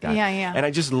something like that. Yeah, yeah. And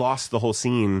I just lost the whole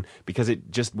scene because it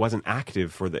just wasn't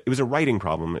active it was a writing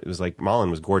problem. It was like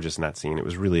Malin was gorgeous in that scene. It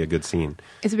was really a good scene.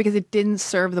 Is it because it didn't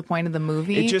serve the point of the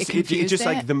movie? It just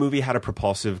like the movie had a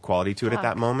propulsive quality to it at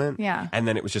that moment. Yeah. And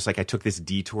then it was just like I took this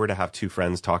detour to have 2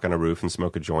 friends talk on a roof and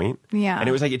smoke a joint. Yeah. And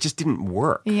it was like it just didn't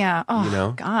work. Yeah.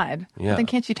 Oh, God. Yeah. Then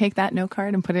can't you take that note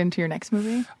card and put it into your next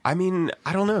movie? I mean,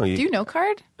 I don't know. Do you note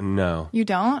card? No. You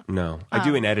don't? No. I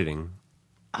do in editing.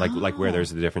 Like where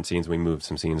there's the different scenes, we move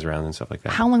some scenes around and stuff like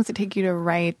that. How long does it take you to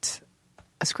write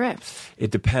a script? It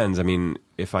depends. I mean,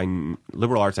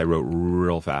 liberal arts, I wrote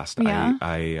real fast. Yeah.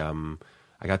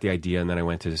 I got the idea, and then I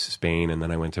went to Spain, and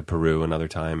then I went to Peru another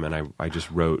time, and I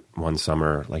just wrote one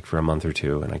summer, like for a month or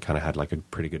 2, and I kind of had like a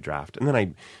pretty good draft. And then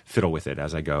I fiddle with it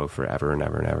as I go forever and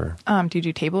ever and ever. Do you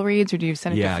do table reads, or do you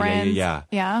send it to friends?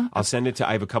 Yeah. I'll send it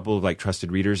I have a couple of like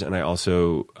trusted readers, and I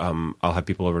also, I'll have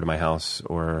people over to my house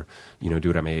or, do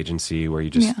it at my agency where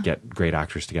you just get great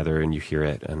actors together and you hear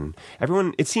it. And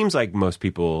everyone, it seems like most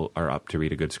people are up to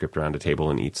read a good script around a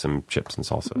table and eat some chips and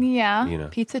salsa. Yeah.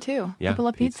 Pizza too. Yeah. People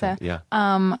love pizza. Yeah.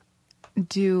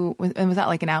 Was that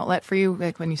like an outlet for you?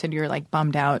 Like when you said you were like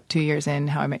bummed out 2 years in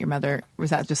How I Met Your Mother, was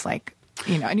that just like,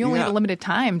 and you only have a limited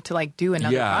time to like do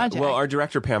another project. Well, our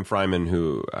director, Pam Fryman,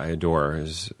 who I adore,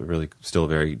 is really still a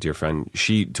very dear friend.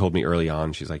 She told me early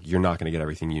on, she's like, you're not going to get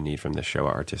everything you need from this show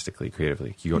artistically,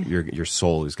 creatively. Your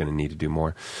soul is going to need to do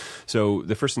more. So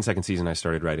the first and second season, I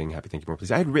started writing Happy Thank You More Please.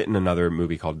 I had written another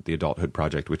movie called The Adulthood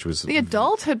Project, which was... The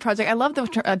Adulthood Project. I love the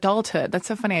term adulthood. That's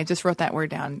so funny. I just wrote that word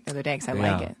down the other day because I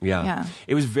like it. Yeah.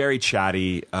 It was very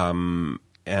chatty.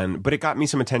 But it got me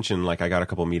some attention. Like I got a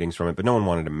couple meetings from it, but no one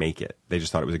wanted to make it. They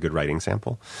just thought it was a good writing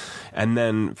sample. And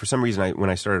then for some reason, when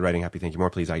I started writing Happy Thank You More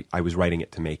Please, I was writing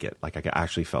it to make it. Like I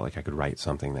actually felt like I could write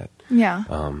something that. Yeah.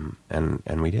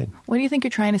 And we did. What do you think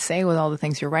you're trying to say with all the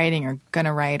things you're writing or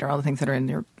gonna write or all the things that are in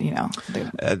your,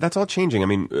 That's all changing. I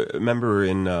mean, remember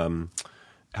in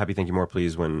Happy Thank You More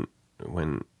Please when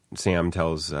Sam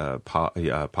tells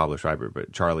Pablo Schreiber,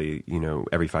 but Charlie,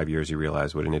 every 5 years you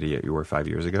realize what an idiot you were 5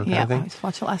 years ago. Kind of thing. I just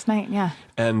watched it last night. Yeah,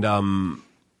 and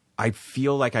I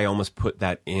feel like I almost put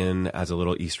that in as a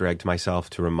little Easter egg to myself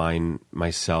to remind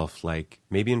myself, like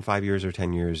maybe in 5 years or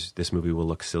 10 years, this movie will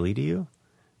look silly to you,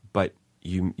 but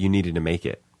you needed to make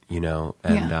it,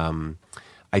 And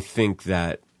I think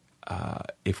that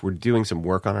if we're doing some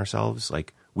work on ourselves,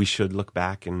 like we should look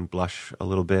back and blush a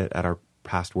little bit at our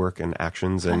past work and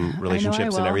actions and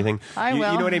relationships and everything. I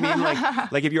will. You know what I mean?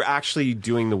 Like if you're actually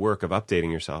doing the work of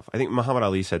updating yourself. I think Muhammad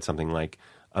Ali said something like,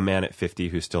 a man at 50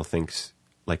 who still thinks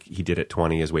like he did at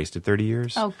 20 has wasted 30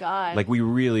 years. Oh, God. Like we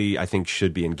really, I think,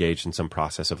 should be engaged in some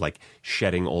process of like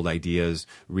shedding old ideas,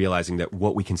 realizing that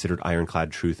what we considered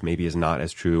ironclad truth maybe is not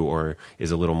as true or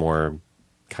is a little more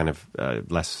kind of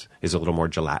is a little more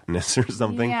gelatinous or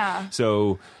something. Yeah.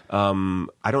 So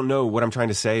I don't know. What I'm trying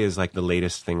to say is like the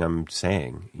latest thing I'm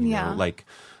saying. You know? Like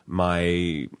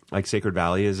Sacred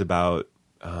Valley is about,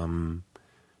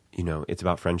 it's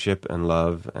about friendship and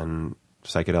love and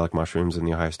psychedelic mushrooms and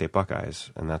the Ohio State Buckeyes.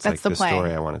 And that's like the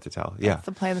story I wanted to tell. That's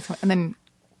the play.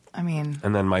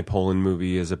 And then my Poland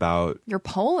movie is about... Your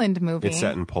Poland movie? It's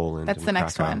set in Poland. That's the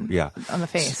next one. Yeah. On the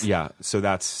face. Yeah. So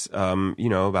that's,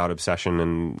 about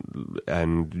obsession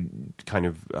and kind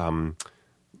of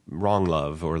wrong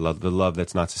love or the love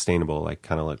that's not sustainable, like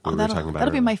kind of like we were talking about.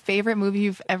 That'll be my favorite movie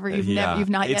you've not yet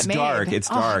made. It's dark. It's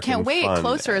dark. I can't wait. Fun.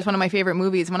 Closer is one of my favorite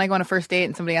movies. When I go on a first date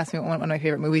and somebody asks me what one of my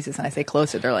favorite movies is and I say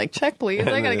Closer, they're like, check please.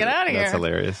 I gotta get out of here. That's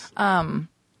hilarious.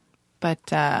 But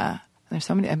there's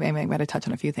so many. I mean, I got to touch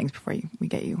on a few things before we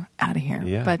get you out of here.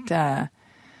 Yeah. But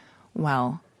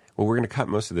well, we're going to cut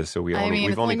most of this, so we've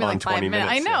only gone like 20 minutes.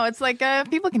 I know. It's like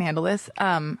people can handle this.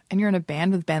 And you're in a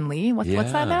band with Ben Lee. What's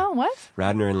that now? What?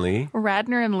 Radner and Lee.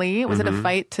 Radner and Lee. Was it a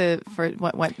fight for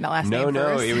what last name?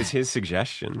 No, first? it was his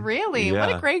suggestion. Really? Yeah.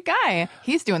 What a great guy.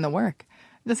 He's doing the work.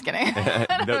 Just kidding.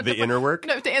 the inner work?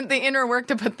 No, the inner work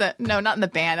to put not in the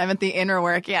band. I meant the inner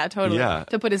work. Yeah, totally. Yeah.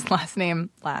 To put his last name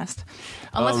last.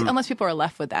 Unless people are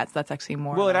left with that. So that's actually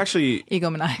more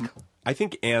egomaniacal. I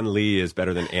think Ann Lee is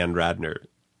better than Ann Radner.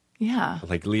 Yeah.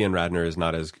 Like Lee and Radner is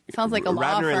not as... Sounds like a law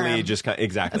Radner firm. and Lee just kind of...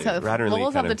 Exactly. Radner and Lee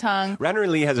rolls off the tongue. Radner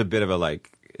and Lee has a bit of a like...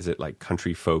 Is it like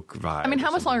country folk vibe? I mean, how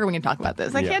much longer are we going to talk about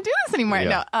this? I can't do this anymore.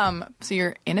 Yeah. No. So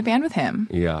you're in a band with him.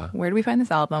 Yeah. Where do we find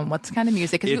this album? What's kind of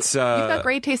music? Because you've got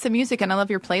great taste in music, and I love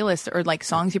your playlist or like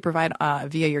songs you provide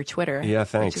via your Twitter. Yeah,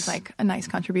 thanks. Which is like a nice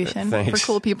contribution for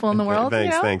cool people in the world.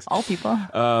 Thanks. All people.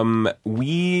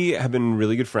 We have been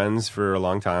really good friends for a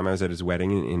long time. I was at his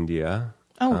wedding in India.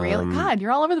 Oh, really? God,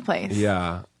 you're all over the place.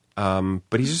 Yeah.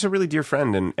 But he's just a really dear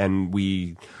friend, and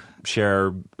we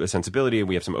share a sensibility, and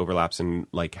we have some overlaps in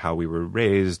like how we were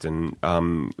raised, and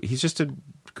he's just a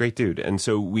great dude. And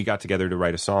so we got together to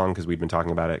write a song because we'd been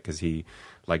talking about it because he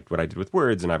liked what I did with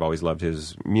words, and I've always loved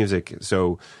his music.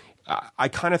 So I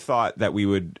kind of thought that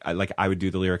I would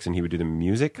do the lyrics and he would do the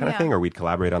music kind of thing, or we'd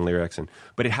collaborate on lyrics.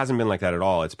 But it hasn't been like that at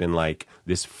all. It's been like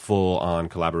this full-on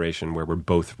collaboration where we're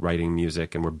both writing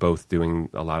music and we're both doing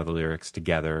a lot of the lyrics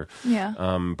together. Yeah.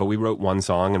 But we wrote one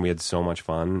song and we had so much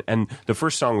fun. And the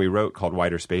first song we wrote, called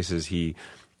Wider Spaces, he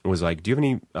was like, do you have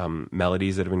any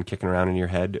melodies that have been kicking around in your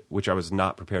head? Which I was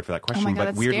not prepared for that question. Oh my God, but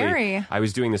that's weirdly, scary. I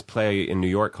was doing this play in New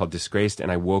York called Disgraced,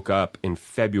 and I woke up in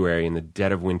February in the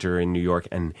dead of winter in New York,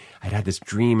 and I'd had this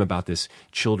dream about this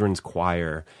children's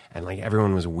choir, and like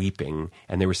everyone was weeping,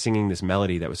 and they were singing this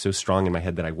melody that was so strong in my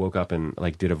head that I woke up and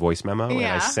like did a voice memo, and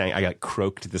I got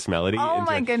croaked this melody. Oh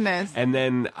my goodness. And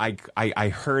then I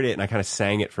heard it, and I kind of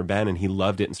sang it for Ben, and he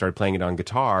loved it and started playing it on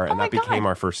guitar, and that became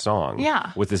our first song.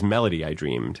 Yeah. With this melody I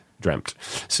dreamt.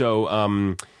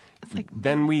 So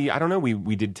then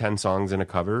we did 10 songs in a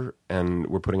cover, and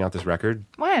we're putting out this record.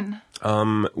 When?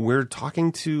 We're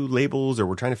talking to labels, or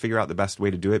we're trying to figure out the best way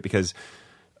to do it, because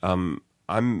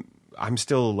I'm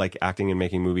still like acting and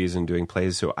making movies and doing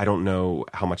plays, so I don't know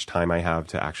how much time I have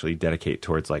to actually dedicate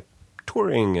towards like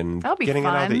touring and getting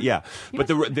fun. it out there. Yeah. But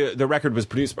the record was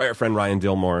produced by our friend Ryan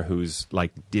Dillmore, who's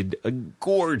like did a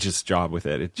gorgeous job with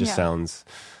it. It just sounds,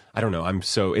 I don't know.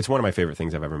 It's one of my favorite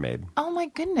things I've ever made. Oh my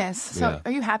goodness. So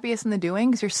are you happiest in the doing?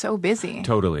 Because you're so busy.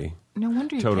 Totally. No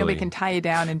wonder nobody can tie you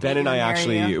down and Ben and I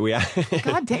actually,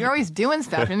 God damn, you're always doing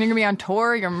stuff. And you're going to be on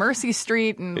tour, you're Mercy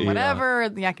Street and whatever,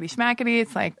 the yakety schmackety.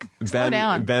 It's like, slow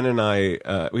down. Ben and I,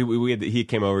 he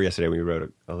came over yesterday. We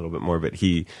wrote a little bit more, but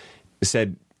he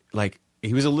said like,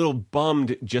 he was a little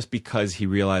bummed just because he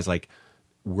realized like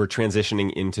we're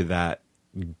transitioning into that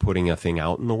putting a thing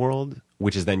out in the world,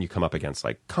 which is then you come up against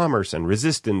like commerce and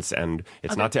resistance, and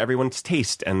it's not to everyone's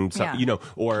taste, and so,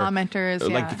 or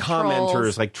commenters, like the commenters,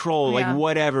 trolls. like troll, like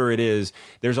whatever it is.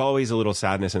 There's always a little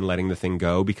sadness in letting the thing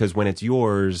go, because when it's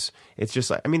yours, it's just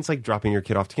like, I mean, it's like dropping your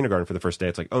kid off to kindergarten for the first day.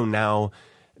 It's like, oh, now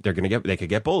they could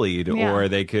get bullied, or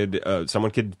they could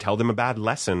someone could tell them a bad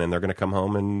lesson, and they're going to come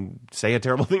home and say a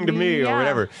terrible thing to me or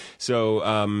whatever. So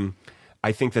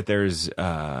I think that there's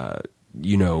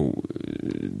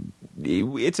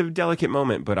it's a delicate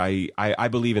moment, but I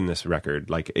believe in this record.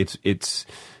 Like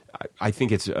I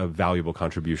think it's a valuable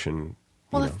contribution.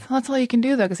 Well, that's all you can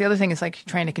do, though, because the other thing is like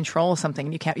trying to control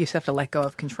something. You just have to let go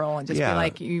of control and just be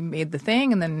like, you made the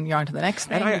thing, and then you're on to the next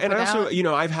thing. And I also,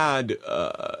 I've had,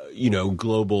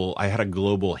 I had a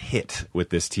global hit with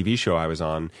this TV show I was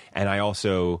on, and I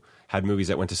also had movies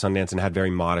that went to Sundance and had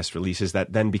very modest releases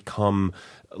that then become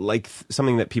like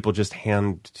something that people just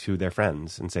hand to their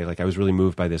friends and say, like, I was really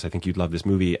moved by this. I think you'd love this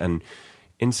movie. And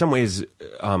in some ways,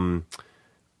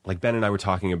 like Ben and I were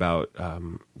talking about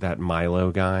that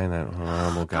Milo guy, that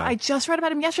horrible guy. I just read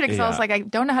about him yesterday because I was like, I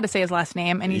don't know how to say his last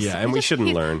name, and and we shouldn't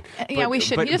learn. Yeah, we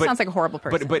should. He just sounds like a horrible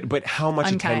person. But how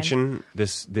much Unkind. attention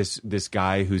this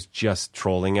guy who's just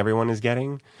trolling everyone is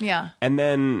getting? Yeah, and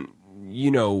then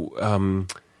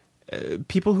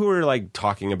people who are like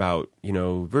talking about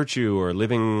virtue or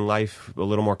living life a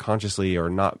little more consciously or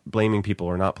not blaming people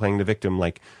or not playing the victim,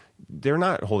 like. They're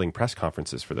not holding press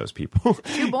conferences for those people.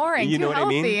 Too boring. You know too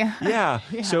what healthy. I mean? Yeah.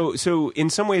 So in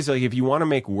some ways, like if you want to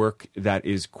make work that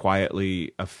is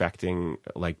quietly affecting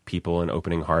like people and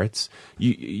opening hearts,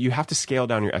 you have to scale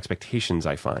down your expectations.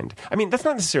 I find. I mean, that's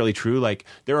not necessarily true. Like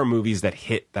there are movies that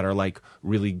hit that are like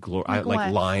really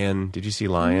like Lion. Did you see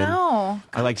Lion? No.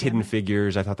 I liked Hidden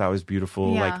Figures. I thought that was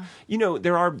beautiful. Yeah. Like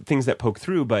there are things that poke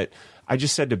through, but I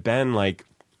just said to Ben, like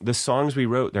the songs we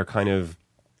wrote, they're kind of.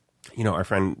 Our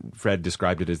friend Fred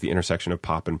described it as the intersection of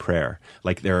pop and prayer.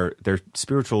 Like they're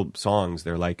spiritual songs.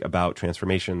 They're like about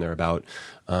transformation. They're about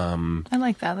I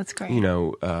like that. That's great.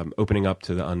 Opening up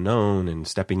to the unknown and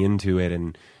stepping into it.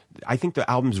 And I think the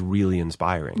album's really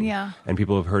inspiring. Yeah. And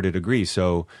people have heard it agree.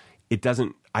 So it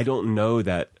doesn't. I don't know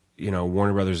that.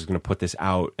 Warner Brothers is going to put this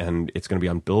out and it's going to be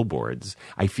on billboards.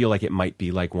 I feel like it might be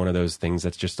like one of those things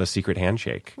that's just a secret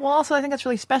handshake. Well, also, I think that's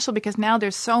really special because now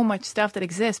there's so much stuff that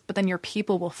exists, but then your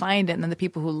people will find it, and then the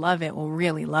people who love it will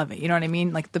really love it. You know what I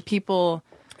mean? Like the people.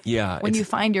 Yeah. When you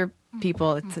find your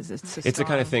people, it's the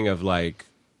kind of thing of like,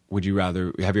 would you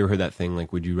rather? Have you ever heard that thing?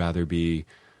 Like, would you rather be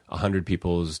 100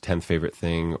 people's 10th favorite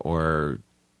thing or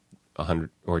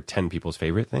 100 or 10 people's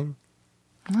favorite thing?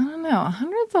 I don't know.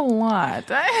 100's a lot.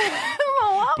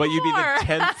 But you'd be the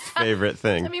 10th favorite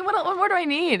thing. I mean, what more do I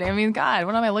need? I mean, God,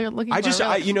 what am I looking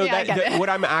for? What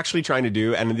I'm actually trying to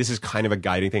do, and this is kind of a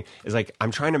guiding thing, is like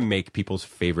I'm trying to make people's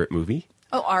favorite movie.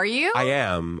 Oh, are you? I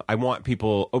am. I want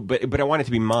people, but I want it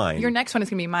to be mine. Your next one is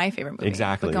going to be my favorite movie.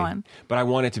 Exactly. But go on. But I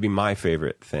want it to be my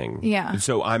favorite thing. Yeah.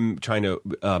 So I'm trying to,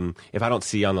 if I don't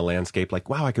see on the landscape, like,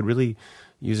 wow, I could really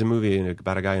use a movie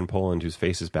about a guy in Poland whose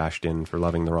face is bashed in for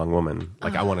loving the wrong woman.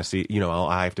 Like, I want to see,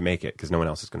 I have to make it because no one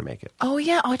else is going to make it. Oh,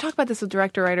 yeah. Oh, I talk about this with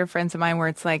director, writer friends of mine where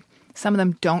it's like some of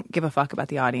them don't give a fuck about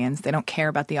the audience. They don't care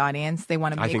about the audience. They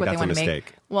want to make what they want to make. I think that's a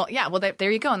mistake. Well, yeah. Well,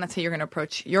 there you go. And that's how you're going to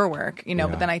approach your work, Yeah.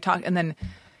 But then I talk, and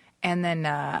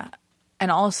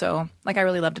also, like, I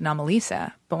really loved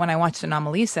Anomalisa. But when I watched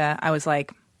Anomalisa, I was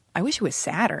like, I wish it was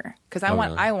sadder because I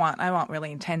want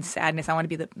really intense sadness. I want to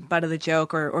be the butt of the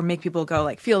joke or make people go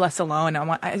like feel less alone.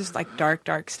 I just like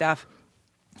dark stuff.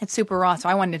 It's super raw, so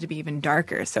I wanted it to be even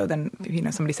darker. So then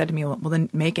somebody said to me, well then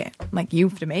make it. Like you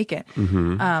have to make it.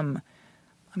 Mm-hmm. I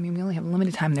mean, we only have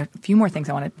limited time. There are a few more things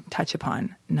I want to touch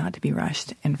upon, not to be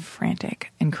rushed and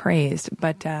frantic and crazed,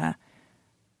 but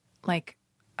like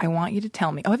I want you to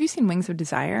tell me. Oh, have you seen Wings of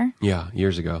Desire? Yeah,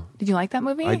 years ago. Did you like that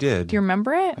movie? I did. Do you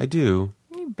remember it? I do.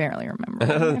 You barely remember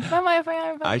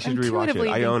it. I should rewatch it.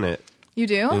 I own it. You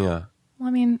do? Yeah. Well, I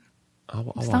mean,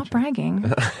 I'll stop bragging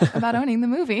about owning the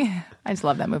movie. I just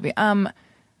love that movie.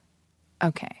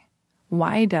 Okay.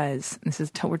 Why does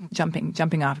we're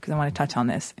jumping off because I want to touch on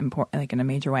this in a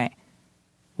major way.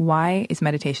 Why is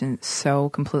meditation so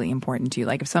completely important to you?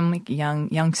 Like if some like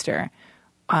youngster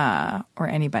or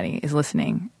anybody is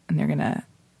listening and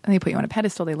they put you on a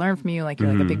pedestal, they learn from you, like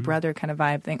you're like a big brother kind of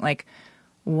vibe thing. Like,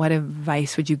 what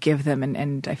advice would you give them?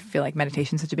 And I feel like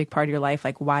meditation is such a big part of your life.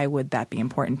 Like, why would that be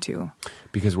important too?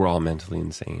 Because we're all mentally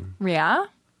insane. Yeah?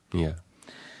 Yeah.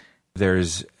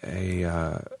 There's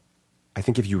I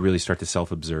think if you really start to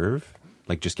self-observe,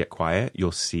 like just get quiet,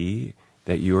 you'll see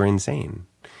that you are insane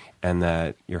and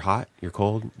that you're hot, you're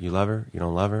cold, you love her, you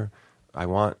don't love her. I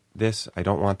want this, I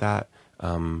don't want that.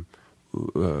 I want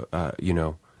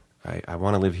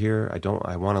to live here,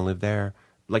 I want to live there.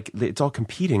 Like it's all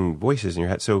competing voices in your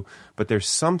head. So, but there's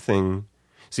something.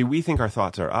 See, we think our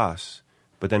thoughts are us,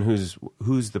 but then who's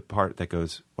the part that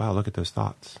goes, "Wow, look at those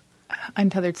thoughts."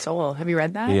 Untethered Soul. Have you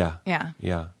read that?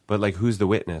 Yeah. But like, who's the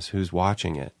witness? Who's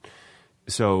watching it?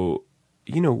 So,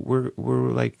 we're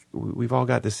like we've all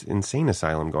got this insane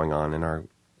asylum going on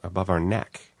above our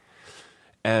neck,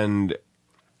 and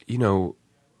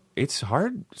it's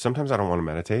hard. Sometimes I don't want to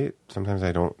meditate. Sometimes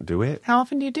I don't do it. How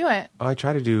often do you do it? I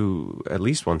try to do at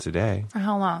least once a day. For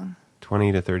how long?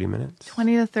 20 to 30 minutes.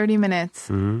 20 to 30 minutes.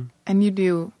 Mm-hmm. And you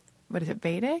do, what is it,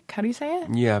 Vedic? How do you say it?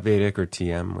 Yeah, Vedic or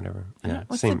TM, whatever. Yeah,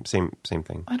 same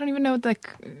thing. I don't even know.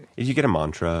 You get a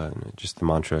mantra, and just the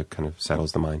mantra kind of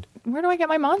settles the mind. Where do I get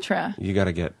my mantra? You got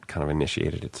to get kind of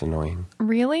initiated. It's annoying.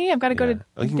 Really? I've got to go to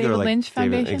David Lynch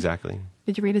Foundation? Exactly.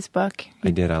 Did you read his book?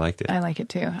 I did. I liked it. I like it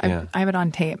too. Yeah. I have it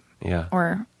on tape. Yeah.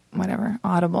 Or whatever,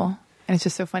 Audible. And it's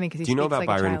just so funny because do you know about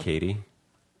Byron Katie?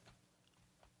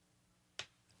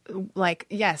 like,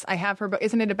 yes, I have her book.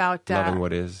 Isn't it about Loving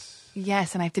What Is?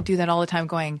 Yes, and I have to do that all the time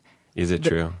going, Is it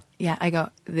true? Yeah, I go,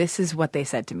 this is what they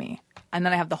said to me. And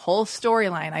then I have the whole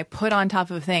storyline I put on top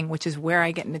of a thing, which is where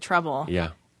I get into trouble.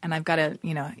 Yeah. And I've got to,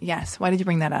 yes. Why did you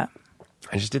bring that up?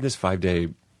 I just did this 5-day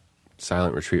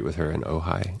silent retreat with her in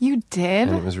Ojai. You did?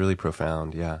 And it was really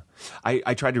profound, yeah.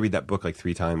 I tried to read that book like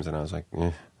 3 times, and I was like,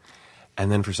 eh.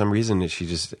 And then for some reason, she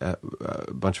just, a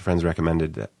bunch of friends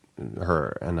recommended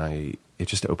her, and it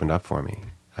just opened up for me.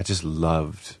 I just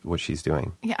loved what she's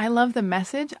doing. Yeah, I love the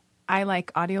message. I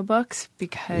like audiobooks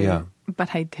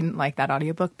but I didn't like that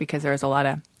audiobook because there was a lot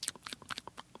of...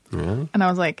 Really? And I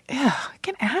was like,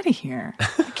 get out of here.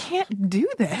 I can't do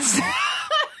this.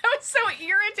 I was so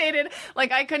irritated.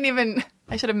 Like, I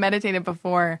should have meditated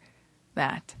before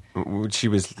that. She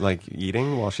was like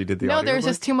eating while she did the audiobook? No, there was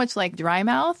just too much like dry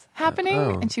mouth happening.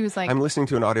 And she was like... I'm listening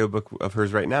to an audiobook of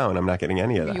hers right now, and I'm not getting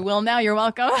any of that. You will now. You're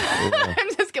welcome. I'm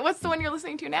just kidding. What's the one you're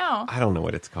listening to now? I don't know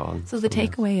what it's called. So the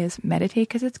takeaway is meditate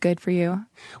because it's good for you.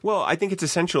 Well, I think it's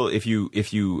essential if you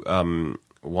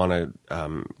want to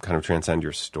kind of transcend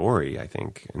your story, I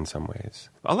think, in some ways.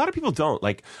 A lot of people don't.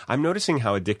 Like, I'm noticing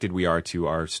how addicted we are to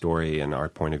our story and our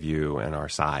point of view and our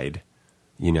side,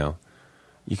 You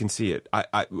can see it.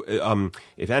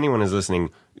 If anyone is listening,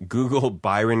 Google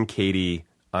Byron Katie,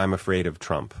 I'm afraid of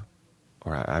Trump.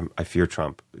 Or I fear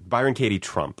Trump. Byron Katie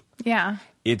Trump. Yeah.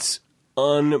 It's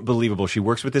unbelievable. She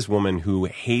works with this woman who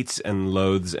hates and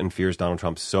loathes and fears Donald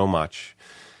Trump so much.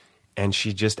 And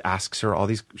she just asks her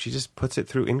she just puts it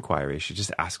through inquiry. She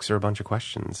just asks her a bunch of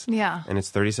questions. Yeah. And it's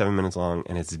 37 minutes long,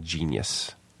 and it's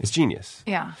genius. It's genius.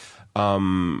 Yeah.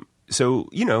 So,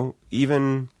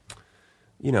 even...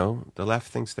 the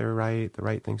left thinks they're right, the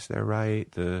right thinks they're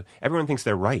right, everyone thinks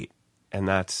they're right, and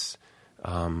that's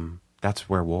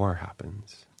where war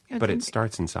happens. But it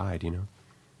starts inside,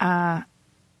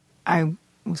 I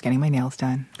was getting my nails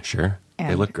done. Sure,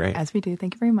 they look great. As we do,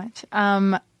 thank you very much.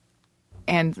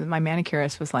 And my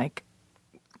manicurist was like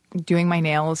doing my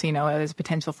nails. There's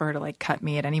potential for her to like cut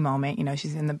me at any moment.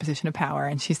 She's in the position of power,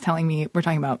 and she's telling me we're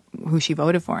talking about who she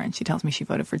voted for, and she tells me she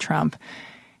voted for Trump.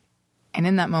 And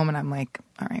in that moment, I'm like,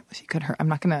 all right, well, she could hurt. I'm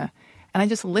not going to. And I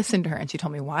just listened to her, and she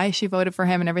told me why she voted for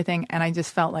him and everything. And I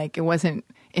just felt like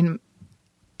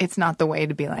it's not the way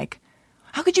to be like,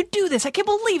 how could you do this? I can't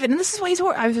believe it. And this is why he's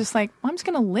horrible. I was just like, well, I'm just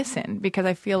going to listen because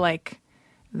I feel like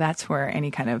that's where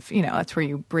any kind of, that's where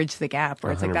you bridge the gap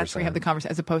where it's 100%. Like, that's where you have the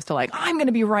conversation as opposed to like, I'm going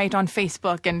to be right on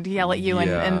Facebook and yell at you.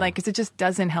 And like, 'cause it just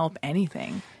doesn't help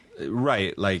anything.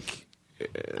 Right. Like,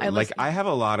 I have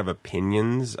a lot of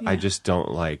opinions. Yeah. I just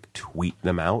don't like tweet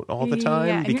them out all the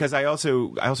time because I also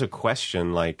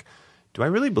question like, do I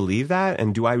really believe that?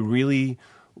 And do I really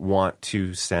want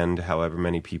to send however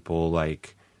many people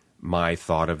like my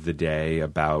thought of the day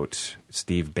about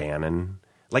Steve Bannon?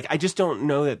 Like, I just don't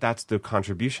know that that's the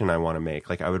contribution I want to make.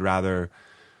 Like, I would rather,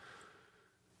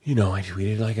 I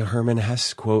tweeted like a Herman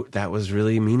Hesse quote that was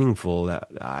really meaningful. That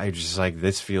I just like,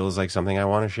 this feels like something I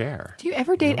want to share. Do you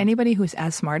ever date anybody who's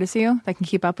as smart as you that can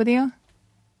keep up with you?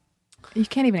 You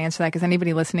can't even answer that because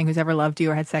anybody listening who's ever loved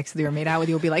you or had sex with you or made out with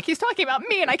you will be like, he's talking about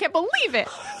me and I can't believe it.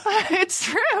 It's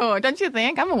true. Don't you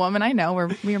think? I'm a woman. I know. We're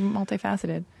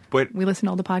multifaceted. But we listen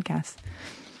to all the podcasts.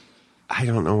 I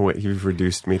don't know what you've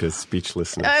reduced me to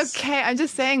speechlessness. Okay, I'm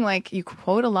just saying, like, you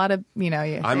quote a lot of,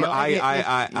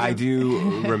 I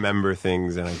do remember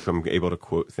things, and I'm able to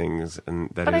quote things, and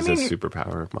that is a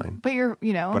superpower of mine. But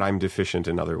But I'm deficient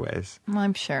in other ways. Well,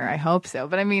 I'm sure. I hope so.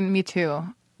 But I mean, me too.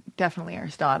 Definitely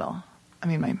Aristotle. I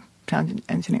mean, my sound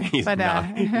engineer. He's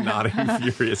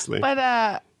nodding furiously.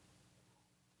 But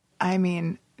I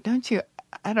mean, don't you?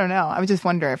 I don't know. I would just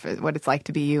wonder what it's like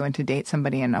to be you and to date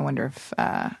somebody, and I wonder if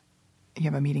you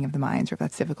have a meeting of the minds, or if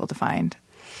that's difficult to find.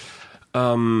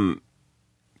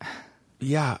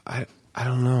 Yeah, I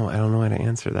don't know. I don't know how to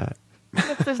answer that.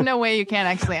 There's no way you can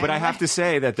actually answer. But I have to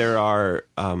say that there are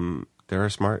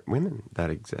smart women that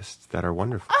exist that are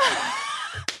wonderful.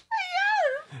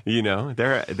 Yes!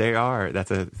 They are.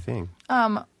 That's a thing.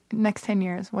 Next 10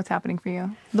 years, what's happening for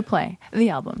you? The play, the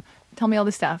album. Tell me all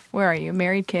this stuff. Where are you?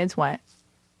 Married, kids, what?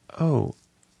 Oh,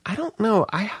 I don't know.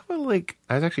 I was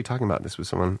actually talking about this with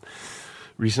someone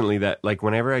recently that, like,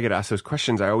 whenever I get asked those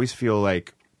questions, I always feel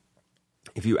like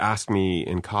if you asked me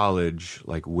in college,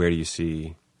 like, where do you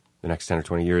see the next 10 or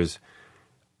 20 years,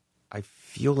 I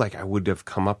feel like I would have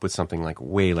come up with something, like,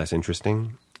 way less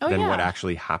interesting than what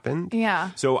actually happened. Yeah.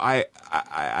 So I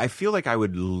feel like I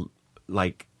would,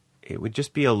 like, it would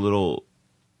just be a little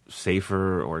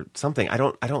safer or something. I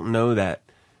don't know that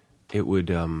it would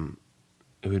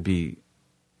be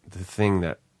the thing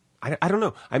that I don't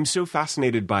know. I'm so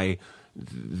fascinated by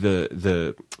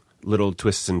the little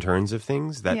twists and turns of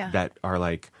things that are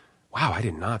like, wow, I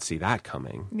did not see that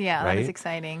coming. Yeah, right? That is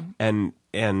exciting. And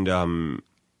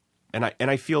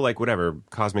I feel like whatever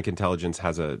cosmic intelligence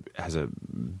has a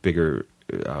bigger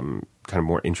kind of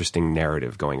more interesting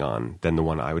narrative going on than the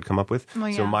one I would come up with. Well,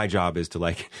 yeah. So my job is to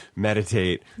like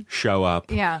meditate, show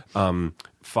up,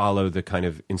 follow the kind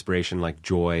of inspiration like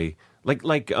joy, like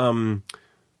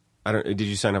I don't. Did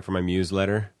you sign up for my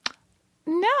newsletter?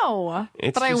 No,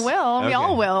 but I will. Okay. We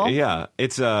all will. Yeah,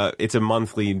 it's a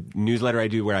monthly newsletter I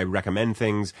do where I recommend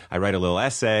things. I write a little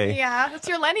essay. Yeah, it's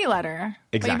your Lenny letter.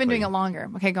 Exactly. But you've been doing it longer.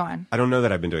 Okay, go on. I don't know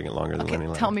that I've been doing it longer than Lenny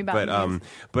letter. Tell me about it.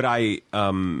 But I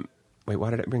wait.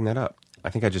 Why did I bring that up? I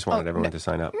think I just wanted everyone to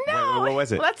sign up. No, what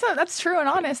was it? Well, that's true and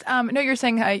honest. No, you're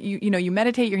saying you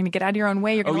meditate. You're going to get out of your own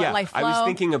way. You're going to let life flow. I was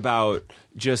thinking about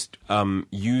just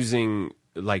using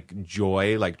like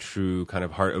joy, like true kind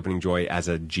of heart-opening joy as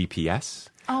a GPS.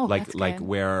 Oh, like that's like good.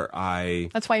 where I.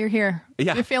 That's why you're here.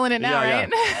 Yeah, you're feeling it now,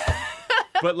 right? Yeah.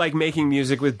 But like making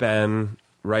music with Ben,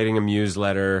 writing a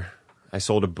newsletter. I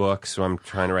sold a book, so I'm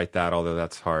trying to write that, although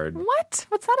that's hard. What?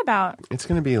 What's that about? It's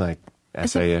going to be like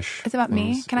essay-ish. It's about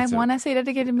me. Can I have one essay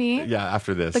dedicated to me? Yeah,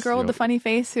 after this. The girl with the funny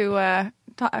face who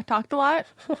talked a lot,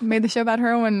 made the show about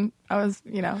her when I was,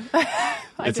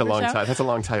 it's a long title. That's a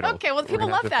long title. Okay, well, people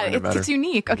love that. It's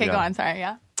unique. Okay, go on. Sorry,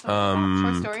 yeah.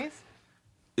 Short stories?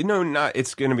 No, not.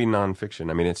 It's going to be nonfiction.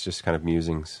 I mean, it's just kind of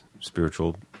musings,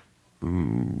 spiritual,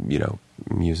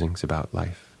 musings about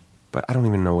life. But I don't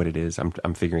even know what it is.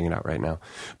 I'm figuring it out right now.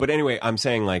 But anyway, I'm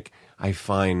saying like I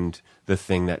find the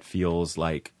thing that feels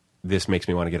like this makes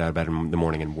me want to get out of bed in the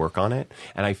morning and work on it.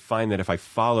 And I find that if I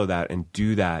follow that and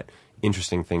do that,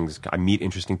 interesting things, I meet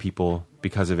interesting people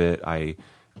because of it. I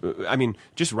mean,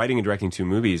 just writing and directing 2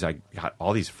 movies, I got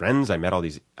all these friends. I met all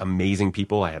these amazing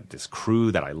people. I had this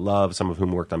crew that I love, some of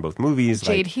whom worked on both movies.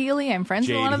 Jade Healy, I'm friends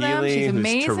with one of them. She's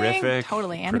amazing. Who's terrific.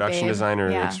 Totally. And production designer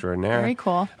extraordinaire. Very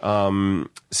cool. I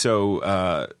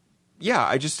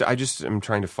just am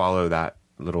trying to follow that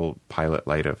little pilot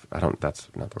light of, that's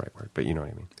not the right word, but you know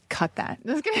what I mean. Cut that.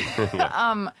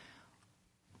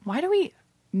 Why do we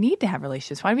need to have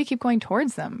relationships? Why do we keep going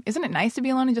towards them? Isn't it nice to be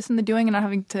alone and just in the doing and not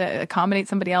having to accommodate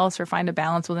somebody else or find a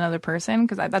balance with another person?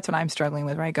 Because that's what I'm struggling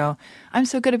with, where I go, I'm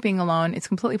so good at being alone. It's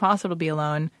completely possible to be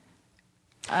alone.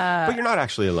 But you're not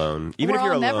actually alone. Even if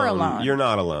you're alone, never alone, you're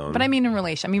not alone. But I mean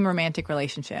romantic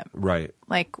relationship. Right.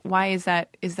 Like, why is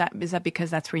that? Is that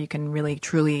because that's where you can really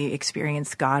truly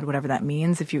experience God, whatever that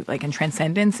means? If you like, in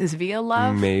transcendence is via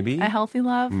love. Maybe a healthy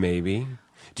love. Maybe.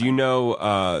 Do you know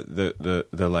the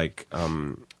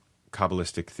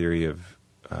Kabbalistic theory of?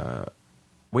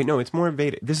 Wait, no, it's more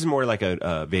Vedic. This is more like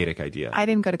a Vedic idea. I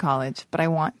didn't go to college, but I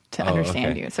want to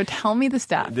understand you. So tell me the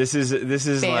stuff. This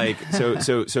is like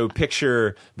so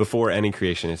picture before any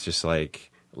creation. It's just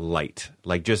like light,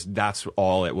 like just that's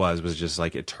all it was just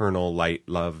like eternal light,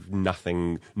 love,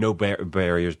 nothing, no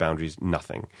barriers, boundaries,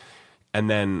 nothing. And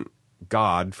then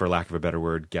God, for lack of a better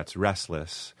word, gets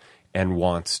restless and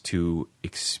wants to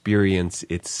experience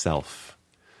itself.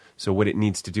 So what it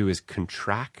needs to do is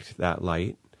contract that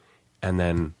light and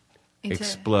then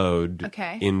explode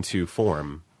into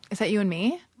form. Is that you and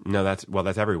me? No, that's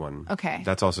everyone. Okay.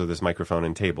 That's also this microphone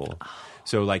and table. Oh.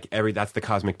 So like that's the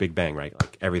cosmic Big Bang, right?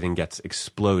 Like everything gets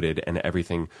exploded and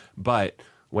everything. But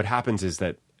what happens is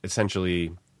that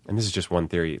essentially, and this is just one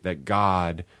theory, that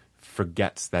God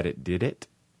forgets that it did it.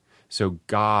 So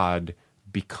God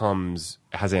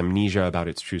has amnesia about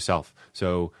its true self.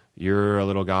 So you're a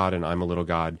little God and I'm a little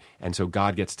God. And so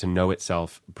God gets to know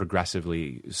itself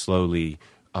progressively, slowly,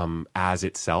 as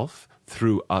itself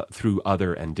through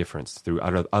other and difference, through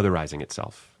otherizing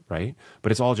itself, right?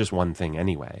 But it's all just one thing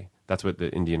anyway. That's what the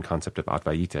Indian concept of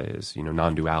Advaita is,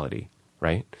 non-duality,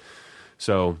 right?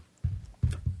 So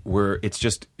it's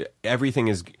just, everything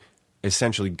is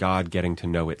essentially God getting to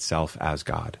know itself as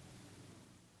God.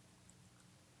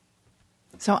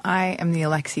 So I am the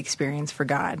Alexi experience for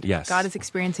God. Yes. God is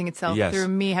experiencing itself through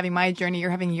me having my journey. You're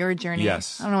having your journey.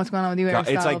 Yes. I don't know what's going on with you,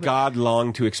 Aristotle. It's like God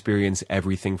longed to experience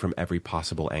everything from every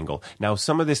possible angle. Now,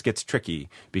 some of this gets tricky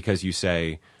because you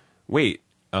say, wait,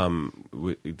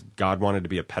 God wanted to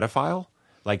be a pedophile?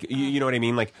 Like, you know what I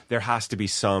mean? Like, there has to be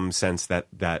some sense that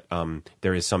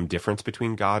there is some difference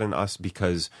between God and us,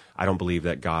 because I don't believe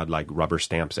that God, like, rubber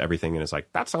stamps everything and is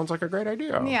like, that sounds like a great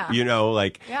idea.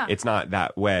 Yeah. It's not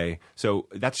that way. So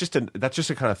that's just a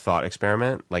kind of thought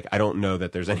experiment. Like, I don't know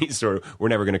that there's any we're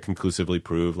never going to conclusively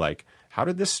prove, like, how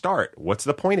did this start? What's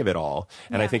the point of it all?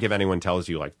 And I think if anyone tells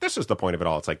you, like, this is the point of it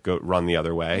all, it's like, go run the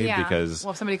other way. Yeah. Because,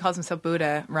 well, if somebody calls himself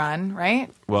Buddha, run, right?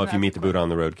 Well, if you meet the Buddha on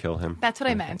the road, kill him. That's what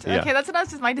I meant. Yeah. Okay,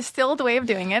 that's my distilled way of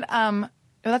doing it.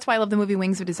 That's why I love the movie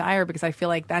Wings of Desire, because I feel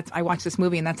like I watched this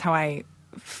movie and that's how I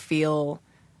feel.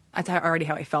 That's already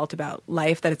how I felt about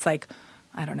life. That it's like,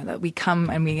 I don't know, that we come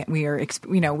and we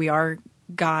are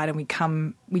God, and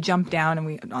we jump down and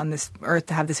we on this earth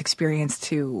to have this experience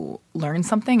to learn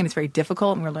something, and it's very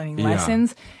difficult, and we're learning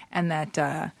lessons, and that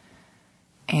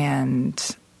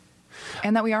and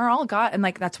that we are all God, and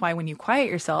like that's why when you quiet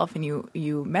yourself and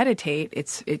you meditate,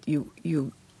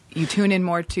 you tune in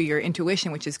more to your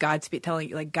intuition, which is God telling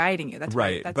you, like guiding you. That's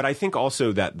right. But I think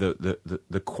also that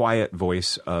the quiet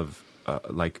voice of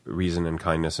like reason and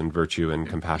kindness and virtue and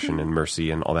compassion and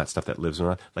mercy and all that stuff that lives in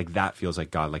us, like that feels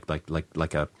like God,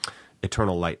 like a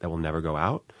eternal light that will never go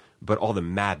out. But all the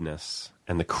madness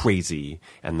and the crazy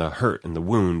and the hurt and the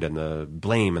wound and the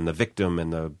blame and the victim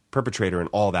and the perpetrator and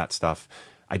all that stuff,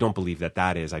 I don't believe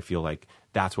that is. I feel like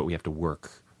that's what we have to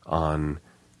work on.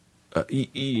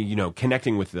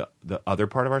 Connecting with the other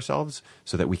part of ourselves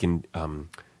so that we can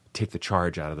take the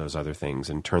charge out of those other things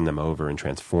and turn them over and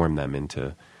transform them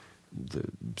into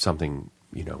something,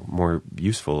 more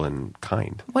useful and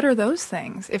kind. What are those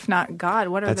things? If not God,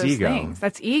 what are those ego. Things?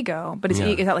 That's ego. But is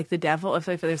that like the devil? If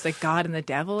there's like God and the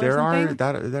devil or something?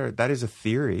 That is a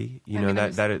theory.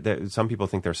 That some people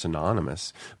think they're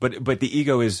synonymous. But the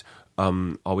ego is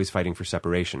always fighting for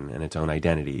separation and its own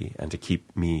identity, and to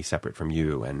keep me separate from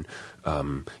you, and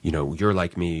you're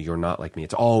like me, you're not like me.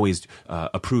 It's always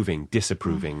approving,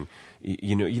 disapproving.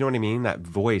 You know what I mean? That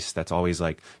voice that's always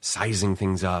like sizing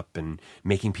things up and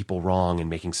making people wrong and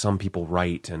making some people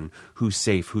right, and who's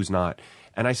safe, who's not.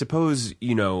 And I suppose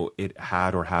it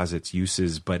had or has its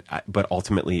uses, but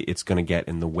ultimately it's going to get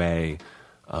in the way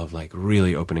of like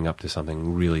really opening up to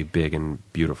something really big and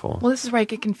beautiful. Well, this is where I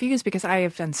get confused, because I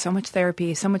have done so much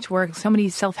therapy, so much work, so many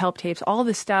self-help tapes, all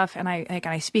this stuff, and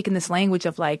I speak in this language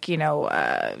of like,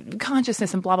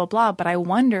 consciousness and blah, blah, blah, but I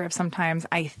wonder if sometimes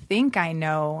I think I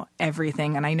know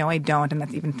everything and I know I don't, and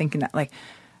that's even thinking that like,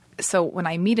 so when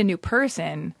I meet a new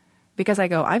person, because I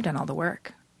go, I've done all the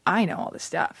work, I know all this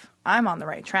stuff, I'm on the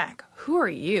right track. Who are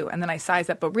you? And then I size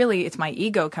up, but really it's my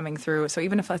ego coming through. So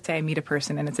even if, let's say, I meet a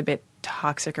person and it's a bit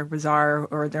toxic or bizarre,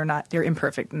 or they're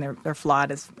imperfect and they're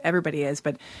flawed as everybody is,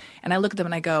 and I look at them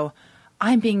and I go,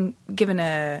 I'm being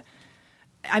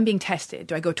tested.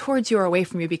 Do I go towards you or away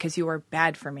from you because you are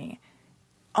bad for me?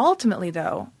 Ultimately,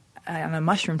 though, on a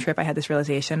mushroom trip, I had this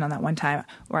realization on that one time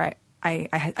where I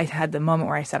had the moment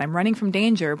where I said, I'm running from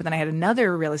danger, but then I had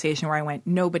another realization where I went,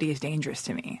 nobody is dangerous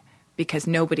to me, because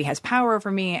nobody has power over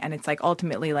me, and it's like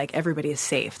ultimately like everybody is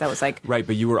safe. That was like right,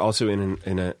 but you were also in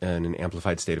an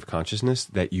amplified state of consciousness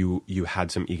that you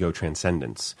had some ego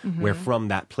transcendence, where from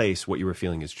that place what you were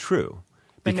feeling is true.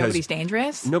 But nobody's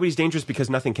dangerous? Nobody's dangerous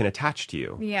because nothing can attach to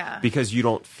you. Yeah. Because you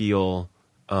don't feel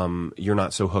you're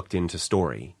not so hooked into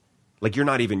story. Like you're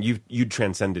not even, you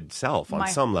transcended self on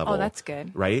some level. Oh, that's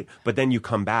good. Right? But then you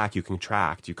come back, you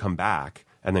contract, you come back,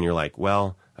 and then you're like,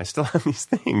 well, I still have these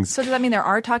things. So does that mean there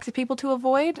are toxic people to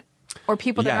avoid? Or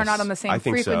people that are not on the same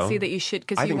frequency that you should,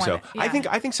 because you want so. Yeah. I think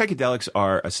psychedelics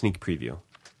are a sneak preview.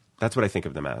 That's what I think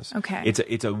of them as. Okay.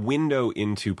 It's a window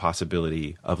into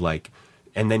possibility of like,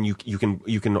 and then you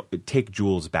can take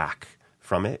jewels back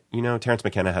from it. Terence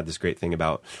McKenna had this great thing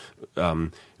about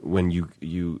when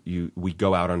we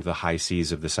go out onto the high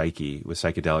seas of the psyche with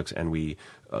psychedelics, and we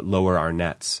lower our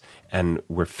nets, and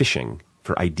we're fishing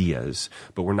for ideas,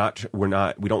 but we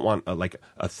don't want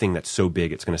a thing that's so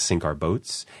big it's going to sink our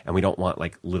boats, and we don't want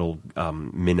like little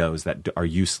minnows that are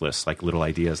useless, like little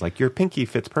ideas, like your pinky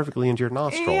fits perfectly into your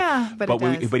nostril. Yeah, but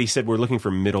he said we're looking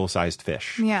for middle-sized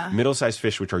fish. Yeah, middle-sized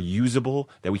fish which are usable,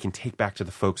 that we can take back to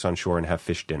the folks on shore and have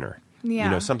fish dinner.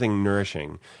 Yeah, something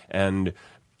nourishing. And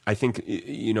I think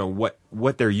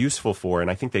what they're useful for, and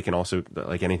I think they can also,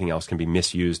 like anything else, can be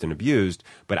misused and abused.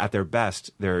 But at their best,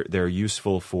 they're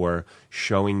useful for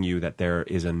showing you that there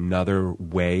is another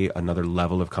way, another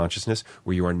level of consciousness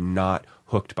where you are not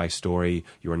hooked by story,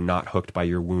 you are not hooked by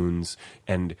your wounds,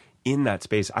 and in that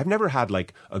space, I've never had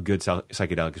like a good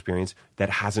psychedelic experience that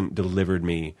hasn't delivered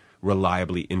me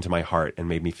reliably into my heart and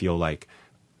made me feel like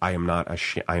I am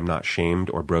not shamed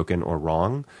or broken or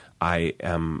wrong. I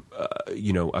am,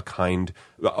 a kind,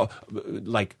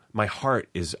 like my heart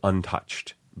is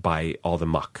untouched by all the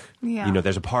muck. Yeah.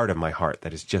 There's a part of my heart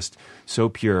that is just so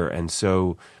pure and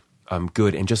so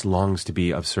good, and just longs to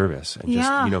be of service, and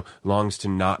just, longs to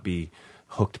not be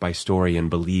hooked by story and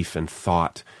belief and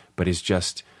thought, but is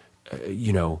just,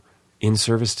 in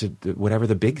service to whatever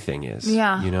the big thing is.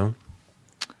 Yeah.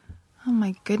 Oh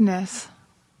my goodness.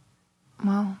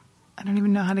 Well, I don't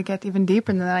even know how to get even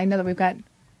deeper than that. I know that we've got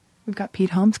We've got Pete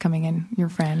Holmes coming in, your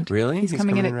friend. Really? He's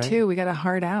coming in at 2. We got a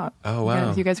hard out. Oh,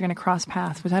 wow. You guys are going to cross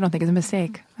paths, which I don't think is a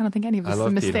mistake. I don't think any of this is a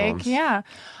mistake. Pete Holmes.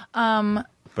 Yeah.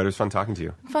 But it was fun talking to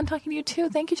you. Fun talking to you, too.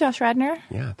 Thank you, Josh Radnor.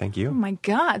 Yeah, thank you. Oh, my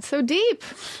God. So deep.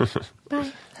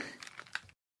 Bye.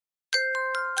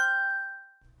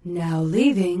 Now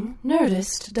leaving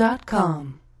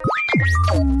Nerdist.com.